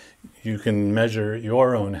 years. You can measure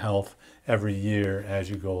your own health every year as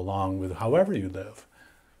you go along with however you live.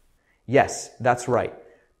 Yes, that's right.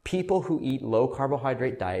 People who eat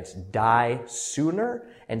low-carbohydrate diets die sooner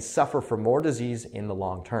and suffer from more disease in the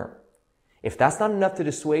long term. If that's not enough to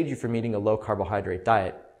dissuade you from eating a low-carbohydrate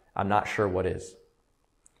diet, I'm not sure what is.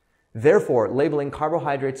 Therefore, labeling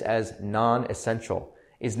carbohydrates as non-essential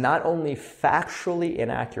is not only factually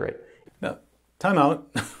inaccurate. No, time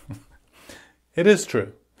out. It is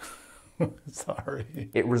true. Sorry.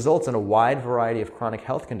 It results in a wide variety of chronic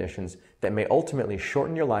health conditions that may ultimately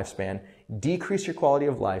shorten your lifespan, decrease your quality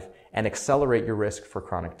of life, and accelerate your risk for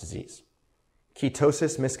chronic disease.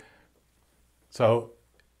 Ketosis So,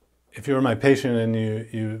 if you were my patient and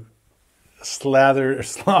you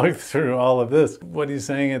slog through all of this, what he's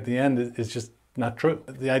saying at the end is just not true.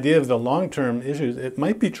 The idea of the long-term issues, it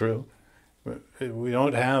might be true. We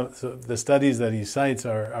don't have, so the studies that he cites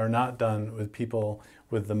are not done with people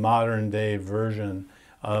with the modern day version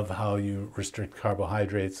of how you restrict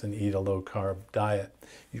carbohydrates and eat a low-carb diet.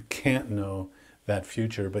 You can't know that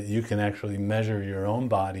future, but you can actually measure your own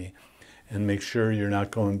body and make sure you're not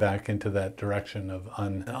going back into that direction of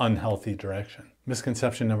unhealthy direction.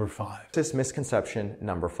 Misconception number 5. This is misconception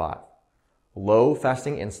number 5. Low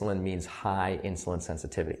fasting insulin means high insulin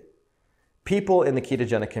sensitivity. People in the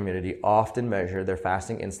ketogenic community often measure their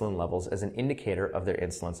fasting insulin levels as an indicator of their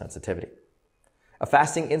insulin sensitivity. A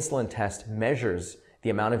fasting insulin test measures the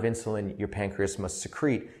amount of insulin your pancreas must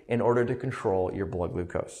secrete in order to control your blood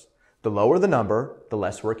glucose. The lower the number, the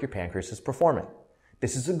less work your pancreas is performing.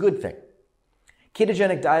 This is a good thing.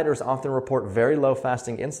 Ketogenic dieters often report very low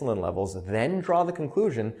fasting insulin levels, then draw the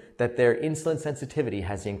conclusion that their insulin sensitivity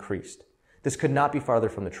has increased. This could not be farther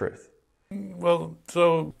from the truth. Well,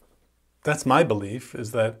 so that's my belief,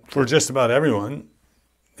 is that for just about everyone,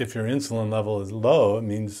 if your insulin level is low, it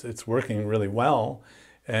means it's working really well.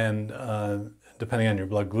 And depending on your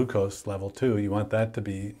blood glucose level too, you want that to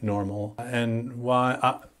be normal. And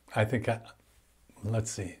why, I think I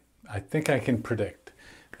can predict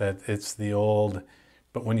that it's the old,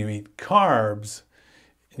 but when you eat carbs,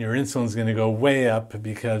 your insulin's going to go way up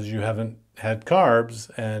because you haven't had carbs,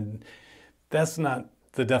 and that's not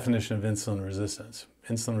the definition of insulin resistance.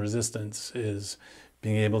 Insulin resistance is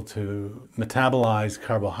being able to metabolize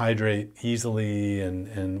carbohydrate easily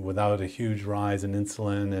and without a huge rise in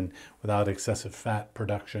insulin and without excessive fat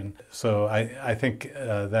production. So I think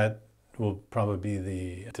that will probably be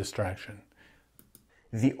the distraction.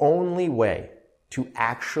 The only way to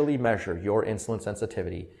actually measure your insulin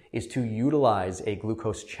sensitivity is to utilize a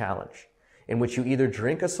glucose challenge, in which you either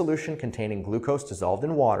drink a solution containing glucose dissolved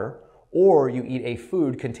in water, or you eat a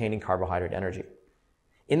food containing carbohydrate energy.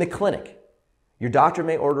 In the clinic, your doctor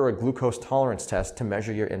may order a glucose tolerance test to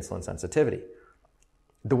measure your insulin sensitivity.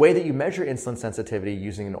 The way that you measure insulin sensitivity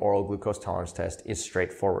using an oral glucose tolerance test is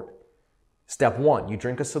straightforward. Step 1, you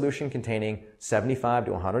drink a solution containing 75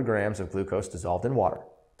 to 100 grams of glucose dissolved in water.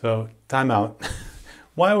 So, time out.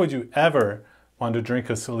 Why would you ever want to drink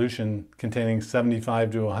a solution containing 75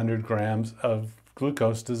 to 100 grams of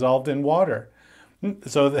glucose dissolved in water?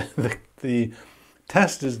 So the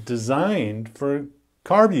test is designed for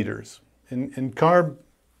carb eaters and carb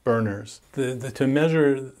burners. To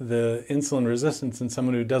measure the insulin resistance in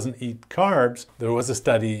someone who doesn't eat carbs, there was a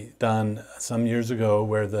study done some years ago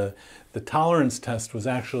where the tolerance test was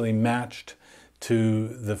actually matched to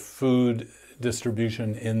the food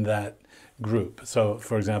distribution in that group. So,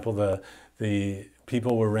 for example, the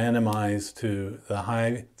people were randomized to the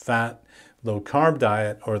high-fat, low-carb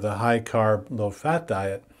diet or the high-carb, low-fat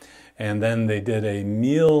diet, and then they did a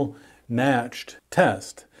meal-matched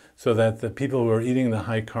test so that the people who were eating the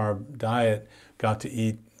high-carb diet got to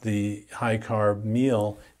eat the high-carb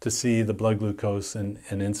meal to see the blood glucose and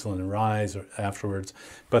insulin rise afterwards.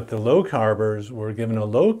 But the low-carbers were given a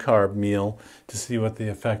low-carb meal to see what the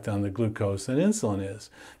effect on the glucose and insulin is.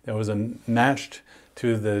 That was matched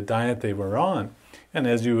to the diet they were on. And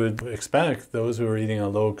as you would expect, those who were eating a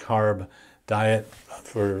low-carb diet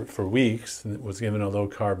for weeks and was given a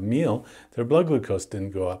low-carb meal, their blood glucose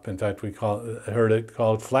didn't go up. In fact, we heard it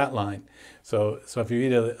called flatline. So if you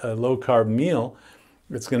eat a low-carb meal,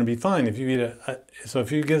 it's going to be fine. If you eat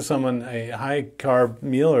if you give someone a high-carb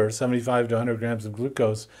meal or 75 to 100 grams of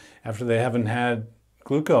glucose after they haven't had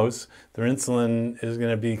glucose, their insulin is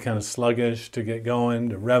going to be kind of sluggish to get going,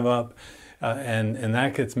 to rev up, and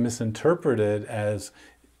that gets misinterpreted as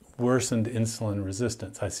worsened insulin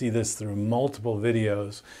resistance. I see this through multiple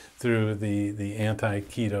videos through the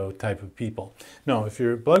anti-keto type of people. No, if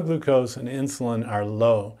your blood glucose and insulin are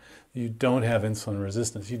low, you don't have insulin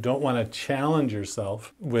resistance. You don't want to challenge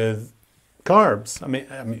yourself with carbs. I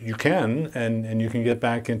mean, you can, and you can get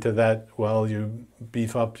back into that. Well, you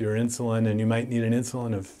beef up your insulin, and you might need an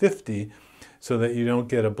insulin of 50 so that you don't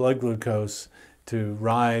get a blood glucose to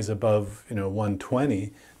rise above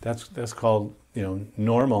 120. That's called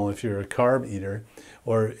normal if you're a carb eater.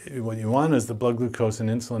 Or what you want is the blood glucose and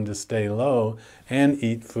insulin to stay low and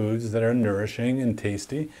eat foods that are nourishing and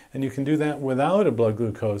tasty. And you can do that without a blood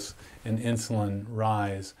glucose and insulin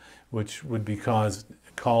rise, which would be called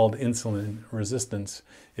insulin resistance.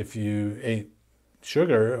 If you ate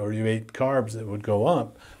sugar or you ate carbs, it would go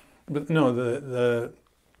up. But no, the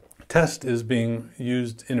test is being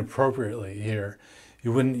used inappropriately here.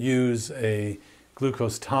 You wouldn't use a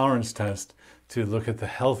glucose tolerance test to look at the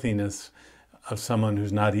healthiness of someone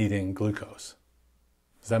who's not eating glucose.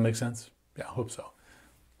 Does that make sense? Yeah, I hope so.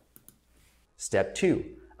 Step 2.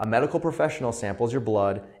 A medical professional samples your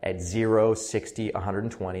blood at 0, 60,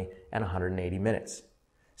 120, and 180 minutes.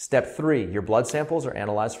 Step 3. Your blood samples are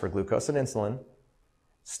analyzed for glucose and insulin.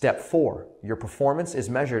 Step 4. Your performance is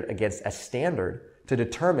measured against a standard to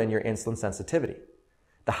determine your insulin sensitivity.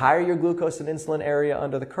 The higher your glucose and insulin area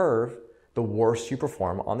under the curve, the worse you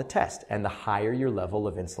perform on the test, and the higher your level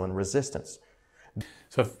of insulin resistance.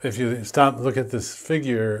 So if you look at this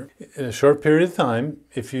figure, in a short period of time,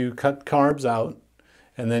 if you cut carbs out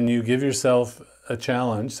and then you give yourself a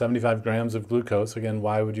challenge, 75 grams of glucose, again,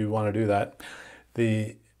 why would you want to do that?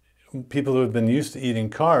 The people who have been used to eating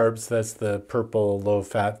carbs, that's the purple,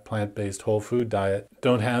 low-fat, plant-based whole food diet,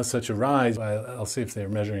 don't have such a rise. I'll see if they're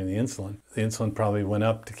measuring the insulin. The insulin probably went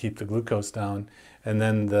up to keep the glucose down, and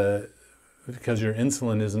then because your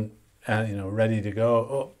insulin isn't ready to go.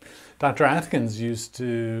 Oh, Dr. Atkins used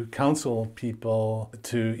to counsel people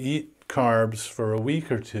to eat carbs for a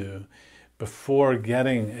week or two before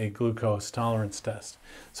getting a glucose tolerance test.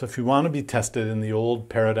 So if you want to be tested in the old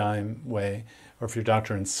paradigm way, or if your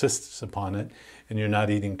doctor insists upon it and you're not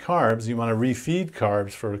eating carbs, you want to refeed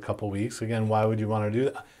carbs for a couple weeks. Again, why would you want to do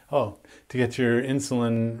that? Oh, to get your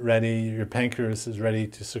insulin ready, your pancreas is ready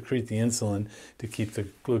to secrete the insulin to keep the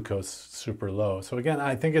glucose super low. So again,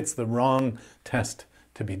 I think it's the wrong test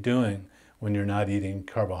to be doing when you're not eating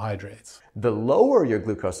carbohydrates. The lower your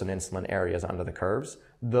glucose and insulin areas under the curves,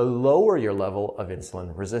 the lower your level of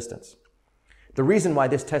insulin resistance. The reason why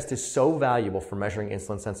this test is so valuable for measuring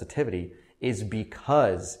insulin sensitivity is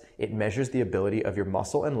because it measures the ability of your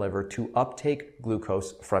muscle and liver to uptake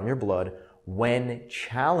glucose from your blood when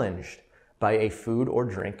challenged by a food or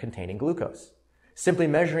drink containing glucose. Simply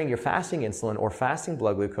measuring your fasting insulin or fasting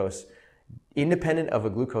blood glucose independent of a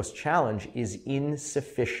glucose challenge is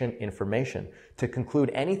insufficient information to conclude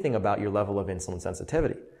anything about your level of insulin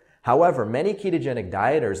sensitivity. However, many ketogenic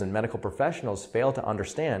dieters and medical professionals fail to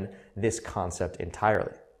understand this concept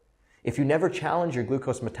entirely. If you never challenge your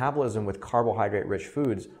glucose metabolism with carbohydrate-rich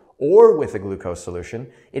foods or with a glucose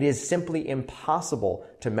solution, it is simply impossible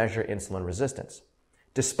to measure insulin resistance.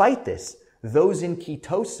 Despite this, those in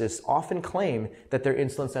ketosis often claim that their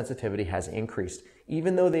insulin sensitivity has increased,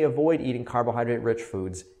 even though they avoid eating carbohydrate-rich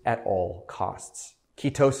foods at all costs.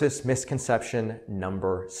 Ketosis misconception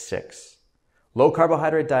number 6. Low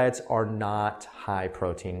carbohydrate diets are not high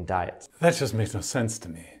protein diets. That just makes no sense to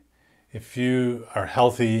me. If you are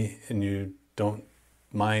healthy and you don't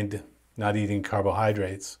mind not eating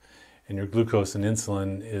carbohydrates and your glucose and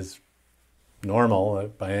insulin is normal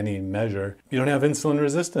by any measure, you don't have insulin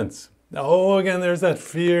resistance. Oh, again, there's that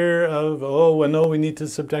fear of, oh, well, no, we need to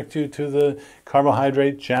subject you to the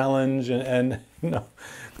carbohydrate challenge. And no,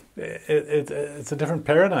 it's a different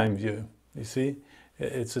paradigm view, you see?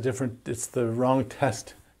 It's the wrong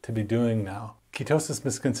test to be doing now. Ketosis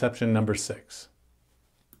misconception number 6.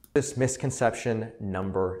 This misconception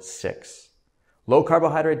number 6. Low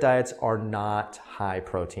carbohydrate diets are not high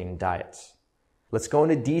protein diets. Let's go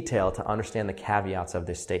into detail to understand the caveats of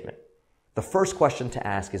this statement. The first question to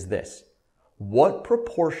ask is this: what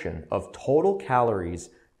proportion of total calories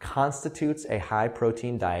constitutes a high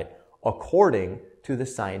protein diet according to the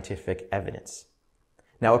scientific evidence?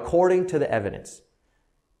 Now, according to the evidence,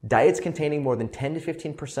 diets containing more than 10 to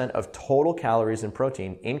 15% of total calories in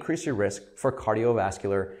protein increase your risk for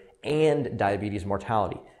cardiovascular and diabetes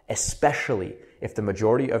mortality, especially if the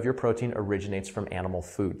majority of your protein originates from animal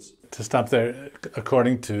foods. To stop there,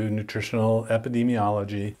 according to nutritional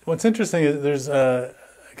epidemiology, what's interesting is there's a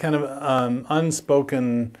kind of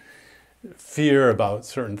unspoken fear about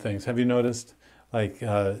certain things. Have you noticed? Like,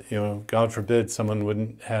 God forbid someone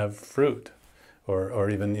wouldn't have fruit. Or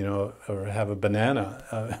even, or have a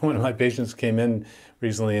banana. One of my patients came in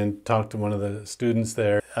recently and talked to one of the students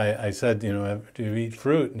there. I said, do you eat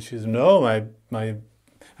fruit? And she said, no, I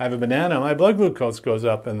have a banana. My blood glucose goes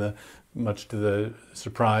up, and much to the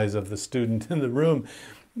surprise of the student in the room.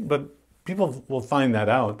 But people will find that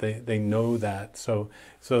out. They know that. So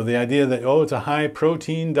the idea that, it's a high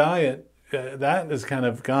protein diet, that is kind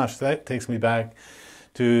of, gosh, that takes me back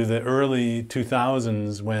to the early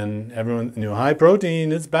 2000s when everyone knew high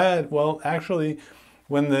protein is bad. Well, actually,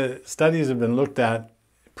 when the studies have been looked at,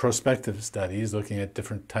 prospective studies looking at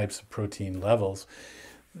different types of protein levels,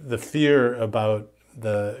 the fear about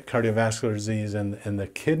the cardiovascular disease and the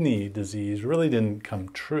kidney disease really didn't come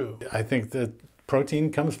true. I think that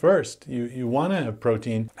protein comes first. You want to have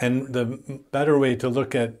protein, and the better way to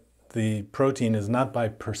look at the protein is not by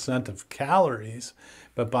percent of calories,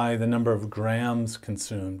 but by the number of grams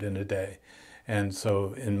consumed in a day. And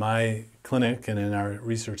so in my clinic and in our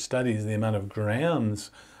research studies, the amount of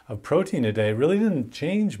grams of protein a day really didn't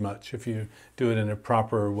change much if you do it in a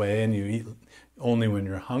proper way and you eat only when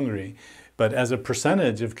you're hungry. But as a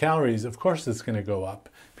percentage of calories, of course it's going to go up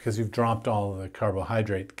because you've dropped all of the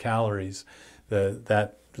carbohydrate calories.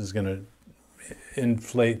 That is going to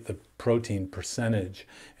inflate the protein percentage.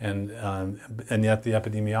 And yet the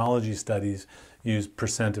epidemiology studies use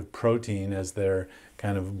percent of protein as their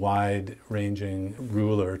kind of wide-ranging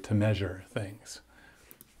ruler to measure things.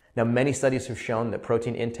 Now, many studies have shown that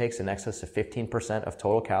protein intakes in excess of 15% of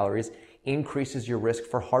total calories increases your risk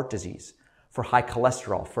for heart disease, for high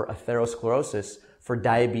cholesterol, for atherosclerosis, for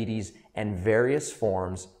diabetes, and various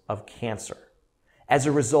forms of cancer. As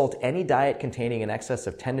a result, any diet containing in excess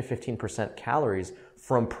of 10 to 15% calories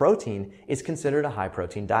from protein is considered a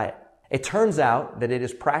high-protein diet. It turns out that it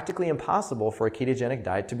is practically impossible for a ketogenic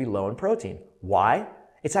diet to be low in protein. Why?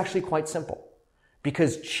 It's actually quite simple.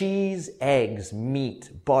 Because cheese, eggs,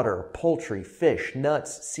 meat, butter, poultry, fish,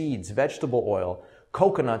 nuts, seeds, vegetable oil,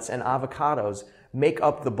 coconuts, and avocados make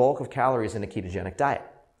up the bulk of calories in a ketogenic diet.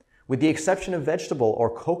 With the exception of vegetable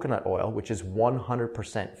or coconut oil, which is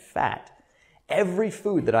 100% fat, every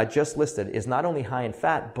food that I just listed is not only high in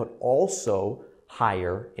fat, but also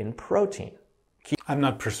higher in protein. I'm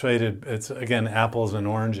not persuaded. It's, again, apples and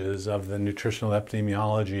oranges of the nutritional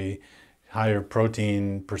epidemiology, higher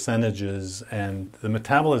protein percentages, and the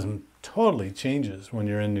metabolism totally changes when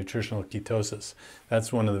you're in nutritional ketosis.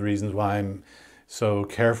 That's one of the reasons why I'm so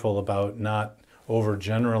careful about not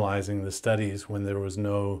overgeneralizing the studies when there was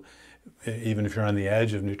no, even if you're on the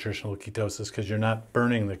edge of nutritional ketosis, because you're not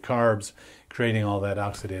burning the carbs, creating all that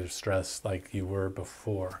oxidative stress like you were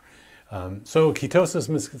before. So ketosis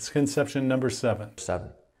misconception number 7.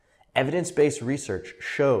 Evidence-based research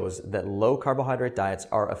shows that low-carbohydrate diets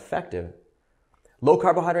are effective.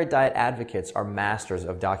 Low-carbohydrate diet advocates are masters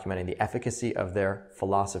of documenting the efficacy of their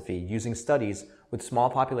philosophy using studies with small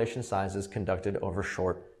population sizes conducted over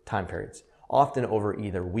short time periods, often over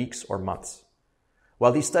either weeks or months.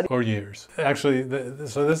 While these studies... Or years. Actually,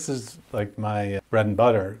 so this is like my bread and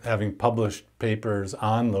butter, having published papers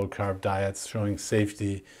on low-carb diets showing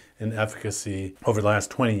safety and efficacy over the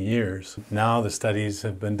last 20 years. Now the studies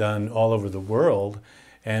have been done all over the world,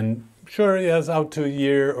 and sure, yes, out to a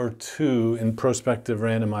year or two in prospective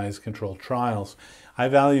randomized controlled trials. I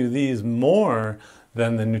value these more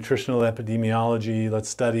than the nutritional epidemiology. Let's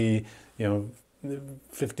study,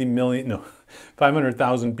 50 million, no,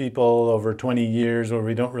 500,000 people over 20 years where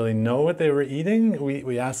we don't really know what they were eating.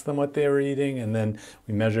 We asked them what they were eating, and then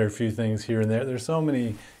we measure a few things here and there. There's so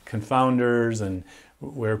many confounders and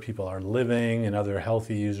where people are living and other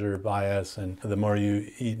healthy user bias. And the more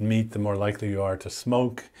you eat meat, the more likely you are to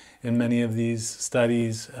smoke in many of these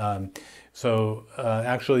studies.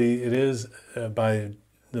 Actually, it is by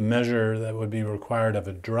the measure that would be required of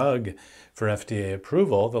a drug for FDA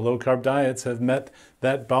approval, the low-carb diets have met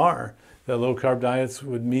that bar. The low-carb diets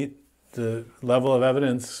would meet the level of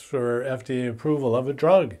evidence for FDA approval of a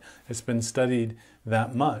drug. It's been studied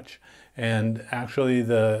that much. And actually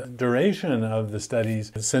the duration of the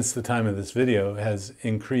studies since the time of this video has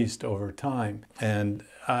increased over time. And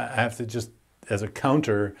I have to just, as a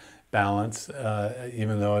counterbalance,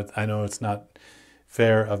 even though I know it's not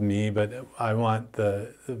fair of me, but I want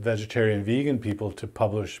the vegetarian vegan people to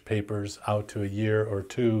publish papers out to a year or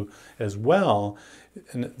two as well,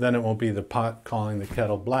 and then it won't be the pot calling the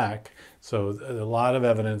kettle black. So a lot of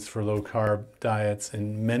evidence for low-carb diets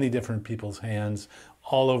in many different people's hands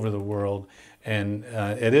all over the world, and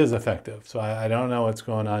it is effective. So I don't know what's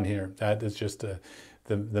going on here. That is just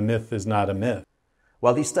the myth is not a myth.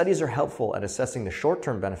 While these studies are helpful at assessing the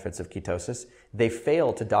short-term benefits of ketosis, they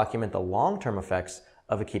fail to document the long-term effects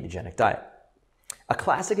of a ketogenic diet. A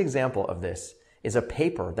classic example of this is a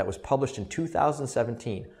paper that was published in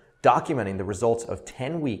 2017 documenting the results of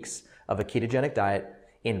 10 weeks of a ketogenic diet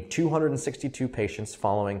in 262 patients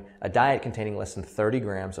following a diet containing less than 30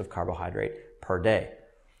 grams of carbohydrate per day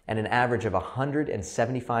and an average of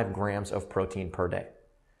 175 grams of protein per day.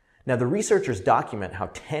 Now, the researchers document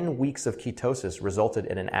how 10 weeks of ketosis resulted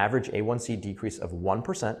in an average A1C decrease of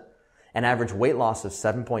 1%, an average weight loss of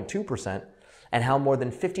 7.2%, and how more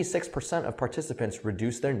than 56% of participants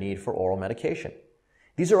reduced their need for oral medication.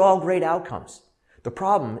 These are all great outcomes. The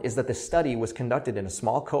problem is that the study was conducted in a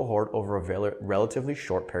small cohort over a relatively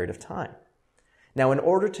short period of time. Now, in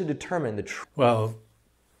order to determine the Well,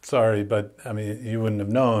 sorry, but I mean, you wouldn't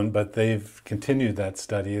have known, but they've continued that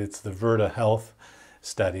study. It's the Verta Health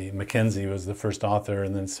study. Mackenzie was the first author,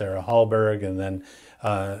 and then Sarah Hallberg, and then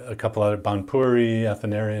a couple other, Banpuri,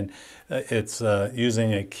 Athanarian. It's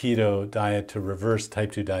using a keto diet to reverse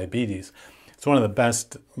type 2 diabetes. It's one of the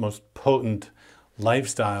best, most potent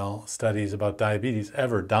lifestyle studies about diabetes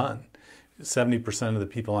ever done. 70% of the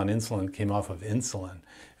people on insulin came off of insulin.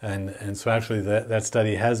 And so actually that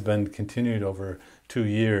study has been continued over 2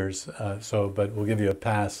 years. But we'll give you a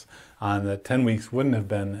pass on that. 10 weeks wouldn't have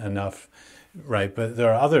been enough. Right, but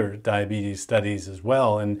there are other diabetes studies as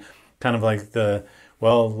well, and kind of like low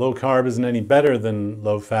carb isn't any better than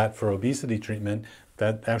low fat for obesity treatment.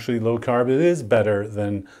 That actually low carb is better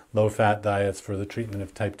than low fat diets for the treatment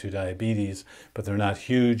of type 2 diabetes, but they're not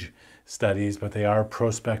huge studies, but they are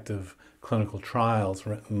prospective clinical trials,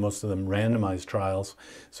 most of them randomized trials,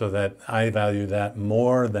 so that I value that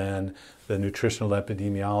more than the nutritional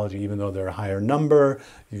epidemiology, even though they're a higher number.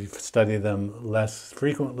 You study them less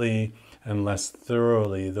frequently and less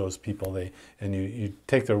thoroughly, those people, and you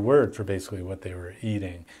take their word for basically what they were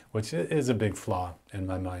eating, which is a big flaw in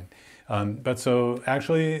my mind. But so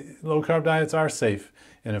actually low-carb diets are safe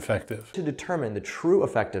and effective. To determine the true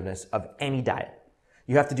effectiveness of any diet,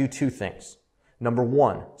 you have to do two things. Number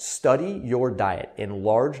one, study your diet in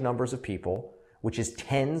large numbers of people, which is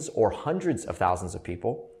tens or hundreds of thousands of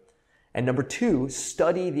people. And number two,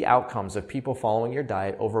 study the outcomes of people following your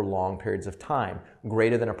diet over long periods of time,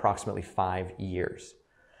 greater than approximately 5 years.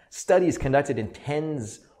 Studies conducted in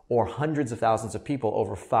tens or hundreds of thousands of people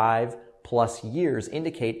over 5+ years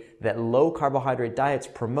indicate that low carbohydrate diets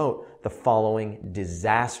promote the following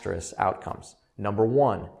disastrous outcomes. Number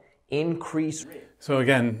one, increase. So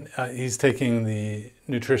again, he's taking the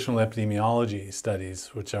nutritional epidemiology studies,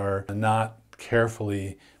 which are not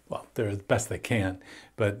carefully, well, they're the best they can,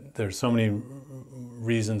 but there's so many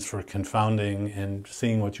reasons for confounding and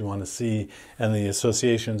seeing what you want to see, and the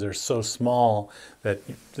associations are so small that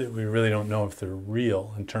we really don't know if they're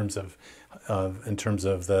real in terms of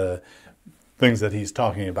the things that he's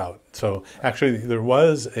talking about. So actually, there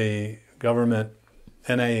was a government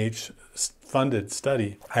NIH-funded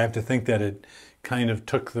study. I have to think that it kind of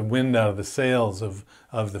took the wind out of the sails of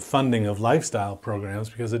the funding of lifestyle programs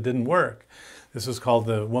because it didn't work. This was called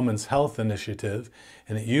the Women's Health Initiative,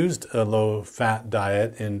 and it used a low-fat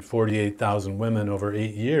diet in 48,000 women over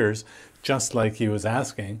 8 years, just like he was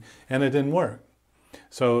asking, and it didn't work.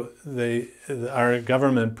 So our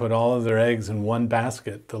government put all of their eggs in one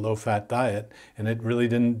basket, the low-fat diet, and it really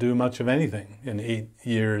didn't do much of anything in 8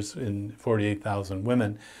 years in 48,000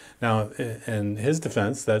 women. Now, in his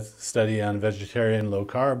defense, that study on vegetarian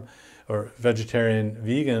low-carb or vegetarian,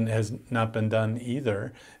 vegan has not been done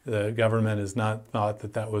either. The government has not thought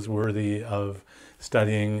that that was worthy of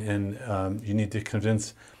studying, and you need to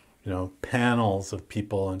convince panels of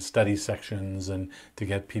people and study sections and to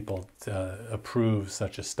get people to approve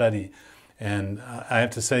such a study. And I have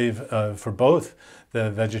to say, for both the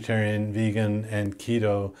vegetarian, vegan, and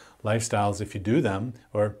keto lifestyles, if you do them,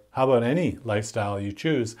 or how about any lifestyle you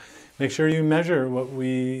choose, make sure you measure what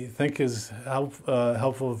we think is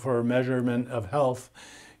helpful for measurement of health.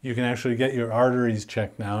 You can actually get your arteries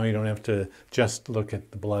checked now. You don't have to just look at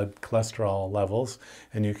the blood cholesterol levels,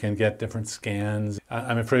 and you can get different scans.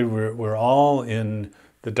 I'm afraid we're all in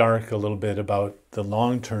the dark a little bit about the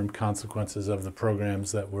long-term consequences of the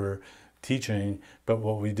programs that we're teaching, but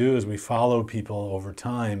what we do is we follow people over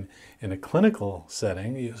time in a clinical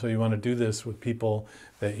setting. So you want to do this with people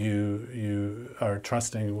that you are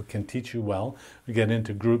trusting can teach you well. We get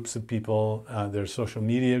into groups of people. There's social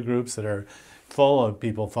media groups that are full of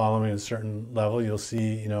people following a certain level. You'll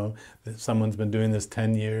see, that someone's been doing this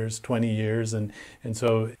 10 years, 20 years, and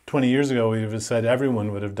so 20 years ago we would have said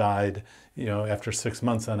everyone would have died, after 6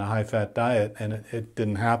 months on a high-fat diet, and it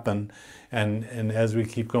didn't happen. And as we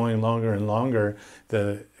keep going longer and longer,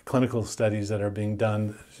 the clinical studies that are being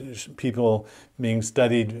done, people being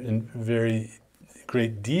studied in very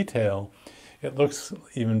great detail, it looks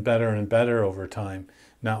even better and better over time,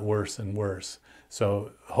 not worse and worse.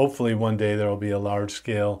 So hopefully one day there will be a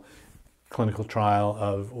large-scale clinical trial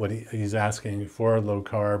of what he's asking for low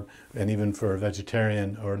carb, and even for a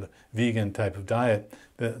vegetarian or vegan type of diet.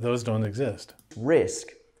 Those don't exist. Risk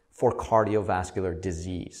for cardiovascular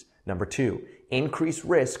disease. Number 2, increased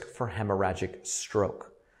risk for hemorrhagic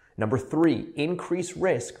stroke. Number 3, increased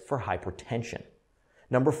risk for hypertension.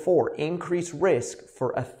 Number 4, increased risk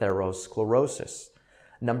for atherosclerosis.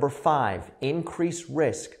 Number 5, increased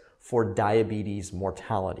risk for diabetes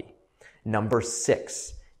mortality. Number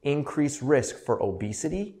 6, increased risk for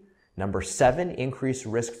obesity. Number 7, increased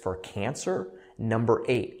risk for cancer. Number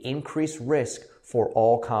 8, increased risk for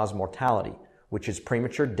all-cause mortality, which is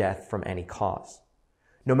premature death from any cause.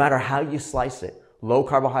 No matter how you slice it,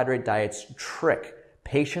 low-carbohydrate diets trick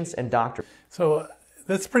patients and doctors. So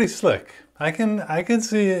that's pretty slick. I can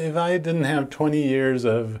see if I didn't have 20 years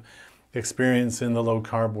of experience in the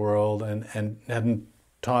low-carb world and hadn't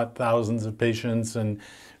taught thousands of patients and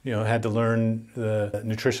had to learn the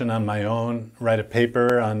nutrition on my own, write a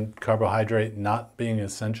paper on carbohydrate not being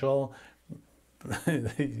essential.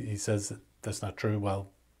 He says that's not true. Well,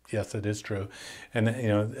 yes, it is true.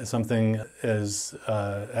 And something as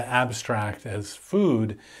abstract as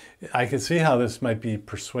food, I could see how this might be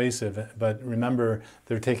persuasive. But remember,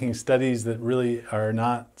 they're taking studies that really are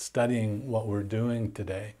not studying what we're doing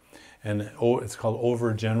today. And it's called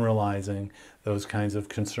overgeneralizing those kinds of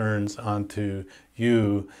concerns onto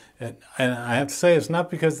you. And I have to say, it's not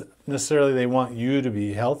because necessarily they want you to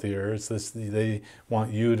be healthier. It's this, they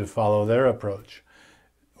want you to follow their approach,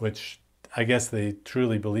 which I guess they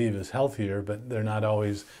truly believe is healthier, but they're not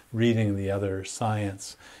always reading the other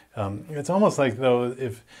science. It's almost like, though,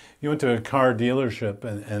 if you went to a car dealership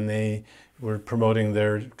and they were promoting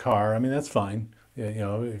their car, I mean, that's fine.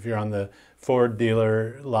 If you're on the Ford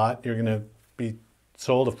dealer lot, you're going to be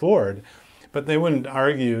sold a Ford. But they wouldn't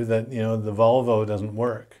argue that, the Volvo doesn't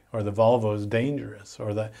work, or the Volvo is dangerous,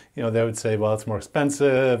 or that, they would say, well, it's more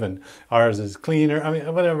expensive and ours is cleaner. I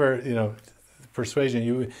mean, whatever,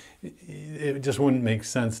 persuasion, it just wouldn't make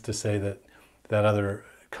sense to say that other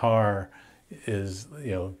car is,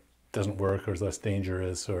 doesn't work or is less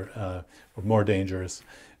dangerous or more dangerous.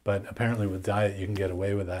 But apparently with diet, you can get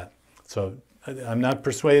away with that. So I'm not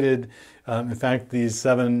persuaded. In fact, these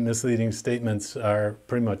 7 misleading statements are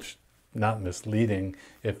pretty much not misleading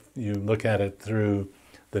if you look at it through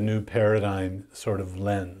the new paradigm sort of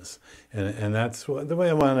lens. And that's the way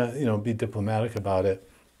I want to, be diplomatic about it.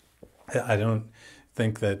 I don't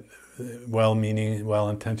think that well-meaning,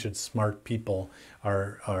 well-intentioned, smart people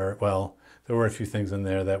are well, there were a few things in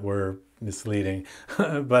there that were misleading,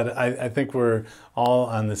 but I think we're all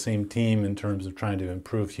on the same team in terms of trying to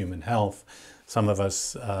improve human health. Some of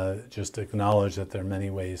us just acknowledge that there are many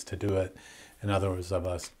ways to do it, and others of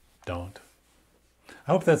us don't.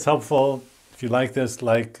 I hope that's helpful. If you like this,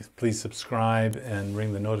 please subscribe and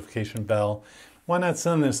ring the notification bell. Why not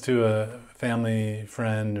send this to a family,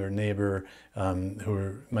 friend, or neighbor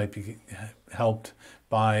who might be helped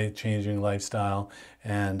by changing lifestyle?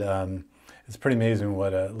 And it's pretty amazing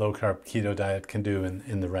what a low-carb keto diet can do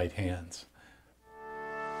in the right hands.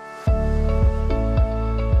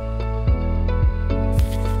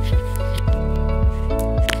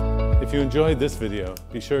 If you enjoyed this video,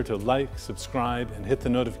 be sure to like, subscribe, and hit the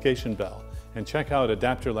notification bell. and check out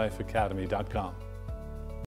adaptyourlifeacademy.com.